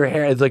saw your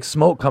hair. It's like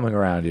smoke coming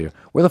around you.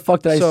 Where the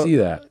fuck did I see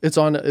that?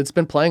 It's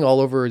been playing all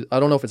over. I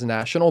don't know if it's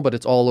national, but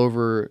it's all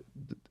over.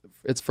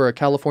 It's for a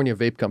California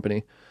vape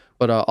company.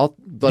 But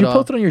Did you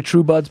post it on your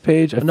True Buds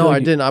page? No, I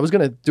didn't. I was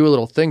gonna do a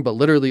little thing, but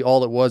literally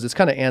all it was, it's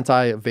kind of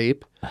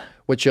anti-vape,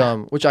 which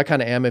I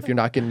kind of am if you're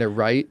not getting it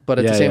right. But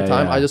at the same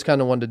time, I just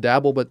kind of wanted to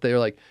dabble. But they were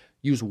like,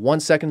 use 1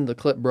 second of the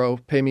clip, bro.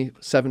 Pay me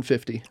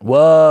 $750.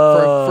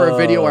 Whoa! For a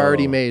video I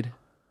already made.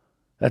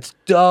 That's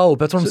dope.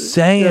 That's what I'm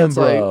saying,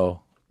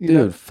 bro. Like,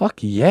 dude, fuck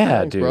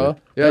yeah, thanks, dude. Bro.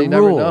 Yeah, that you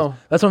never rules. know.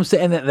 That's what I'm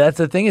saying. That's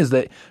the thing is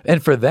that,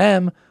 and for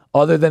them,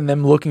 other than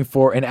them looking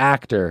for an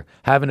actor,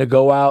 having to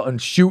go out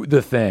and shoot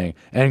the thing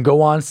and go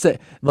on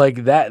set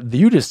like that,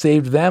 you just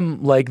saved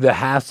them like the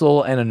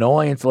hassle and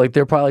annoyance. Like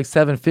they're probably like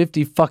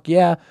 $750. Fuck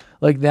yeah.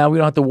 Like now we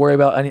don't have to worry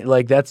about any,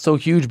 like that's so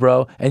huge,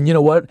 bro. And you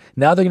know what?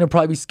 Now they're going to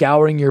probably be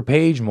scouring your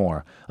page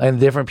more. And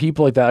different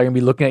people like that are going to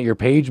be looking at your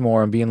page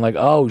more and being like,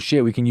 oh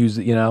shit, we can use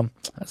it, you know?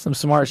 That's some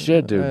smart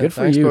shit, dude. Good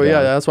for you. Bro.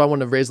 Yeah, that's why I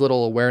wanted to raise a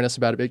little awareness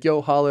about it. Be like,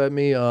 yo, holler at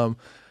me.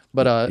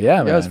 But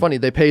yeah, it's funny.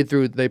 They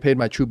paid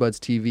my True Buds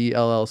TV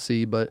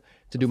LLC, but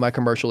to do my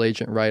commercial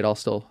agent right, I'll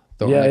still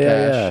throw in the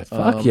cash.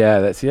 Yeah. Fuck yeah.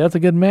 That's a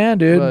good man,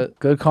 dude.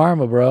 Good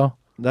karma, bro.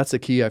 That's the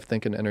key, I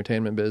think, in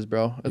entertainment biz,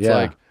 bro. It's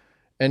like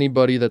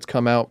anybody that's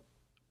come out,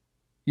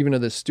 even to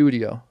this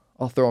studio,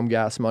 I'll throw them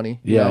gas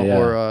money.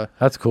 Or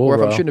that's cool, or if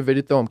bro. I'm shooting a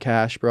video, throw them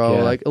cash, bro.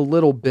 Yeah. Like a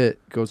little bit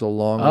goes a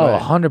long way.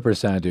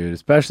 100%, dude.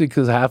 Especially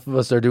because half of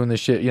us are doing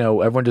this shit. You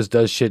know, everyone just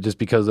does shit just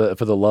because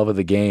for the love of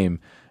the game.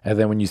 And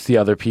then when you see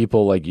other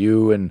people like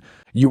you and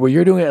what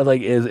you're doing it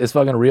like is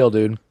fucking real,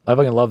 dude. I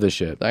fucking love this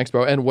shit. Thanks,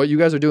 bro. And what you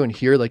guys are doing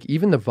here, like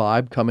even the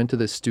vibe coming to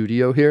this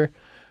studio here,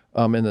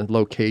 and the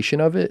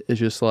location of it is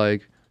just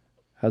like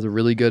has a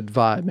really good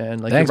vibe, man.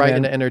 Like Thanks, you're right man.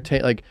 in the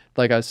entertain, like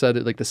I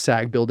said, like the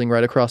SAG building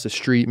right across the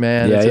street,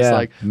 man. Yeah, it's just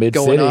like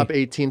Mid-city. going up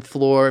 18th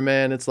floor,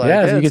 man. It's like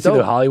so you can see dope.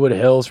 the Hollywood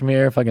Hills from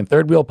here. Fucking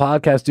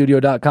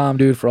thirdwheelpodcaststudio.com,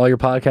 dude, for all your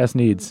podcast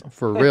needs.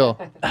 For real.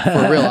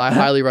 I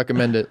highly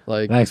recommend it.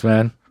 Like thanks,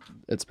 man.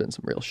 It's been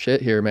some real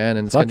shit here, man,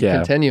 and it's going to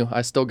continue.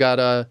 I still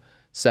got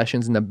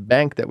sessions in the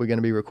bank that we're going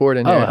to be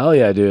recording here. Oh, hell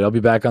yeah, dude. I'll be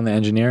back on the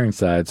engineering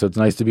side, so it's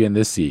nice to be in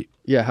this seat.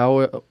 Yeah,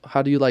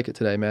 how do you like it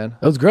today, man?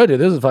 That was good, dude.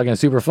 This is fucking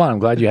super fun. I'm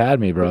glad you had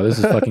me, bro. This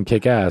is fucking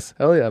kick-ass.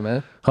 Hell yeah,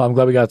 man. Oh, I'm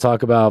glad we got to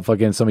talk about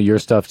fucking some of your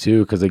stuff,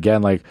 too, because,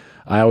 again, like,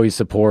 I always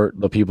support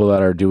the people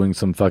that are doing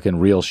some fucking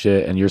real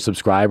shit, and your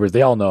subscribers,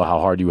 they all know how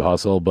hard you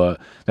hustle, but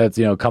that's,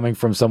 you know, coming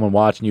from someone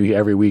watching you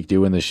every week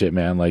doing this shit,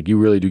 man, like, you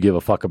really do give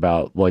a fuck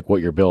about, like,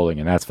 what you're building,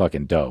 and that's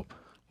fucking dope.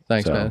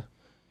 Thanks, man.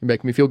 You're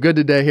making me feel good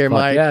today here,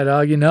 Mike. Yeah,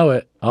 dog, you know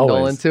it. Always.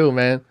 Nolan, too,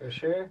 man. For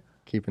sure.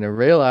 Keeping it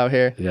real out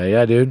here.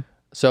 Yeah, dude.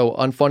 So,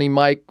 Unfunny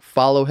Mike,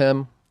 follow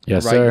him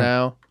right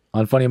now.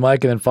 Unfunny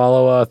Mike, and then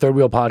follow Third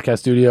Wheel Podcast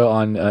Studio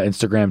on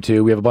Instagram,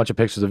 too. We have a bunch of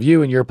pictures of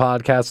you and your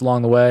podcast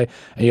along the way,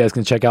 and you guys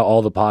can check out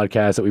all the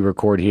podcasts that we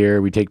record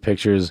here. We take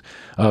pictures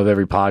of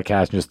every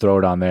podcast and just throw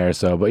it on there.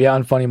 So, but yeah,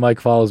 Unfunny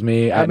Mike follows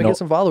me. Let me get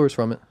some followers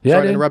from it. Yeah,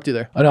 Sorry to interrupt you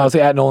there. I know, I'll say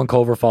at Nolan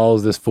Culver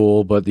follows this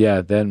fool, but yeah,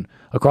 then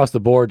across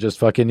the board, just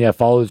fucking,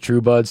 follow the True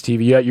Buds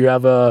TV. Yeah, you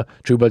have a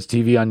True Buds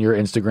TV on your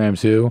Instagram,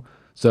 too.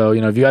 So,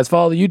 you know, if you guys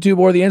follow the YouTube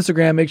or the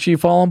Instagram, make sure you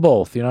follow them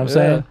both. You know what I'm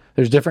saying?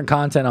 There's different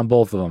content on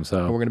both of them.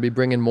 So we're going to be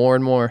bringing more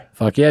and more.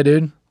 Fuck yeah,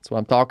 dude. That's what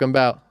I'm talking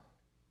about.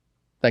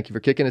 Thank you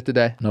for kicking it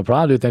today. No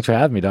problem, dude. Thanks for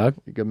having me, dog.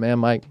 You're a good man,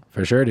 Mike.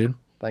 For sure, dude.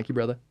 Thank you,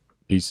 brother.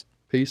 Peace.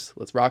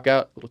 Let's rock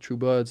out. Little True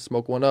Buds.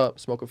 Smoke one up.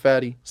 Smoke a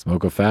fatty.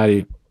 Smoke a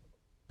fatty.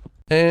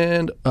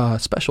 And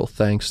special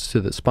thanks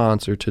to the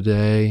sponsor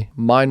today,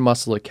 Mind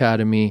Muscle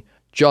Academy,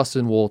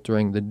 Justin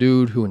Woltering, the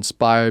dude who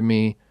inspired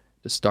me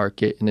to start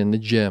getting in the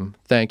gym.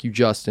 Thank you,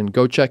 Justin.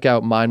 Go check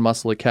out Mind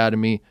Muscle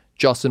Academy,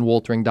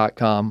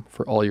 justinwoltering.com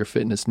for all your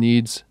fitness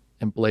needs,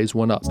 and blaze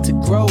one up. To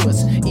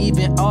growers,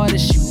 even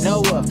artists you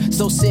know of.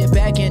 So sit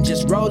back and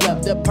just roll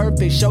up the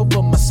perfect show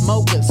for my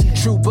smokers.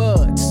 True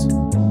Buds.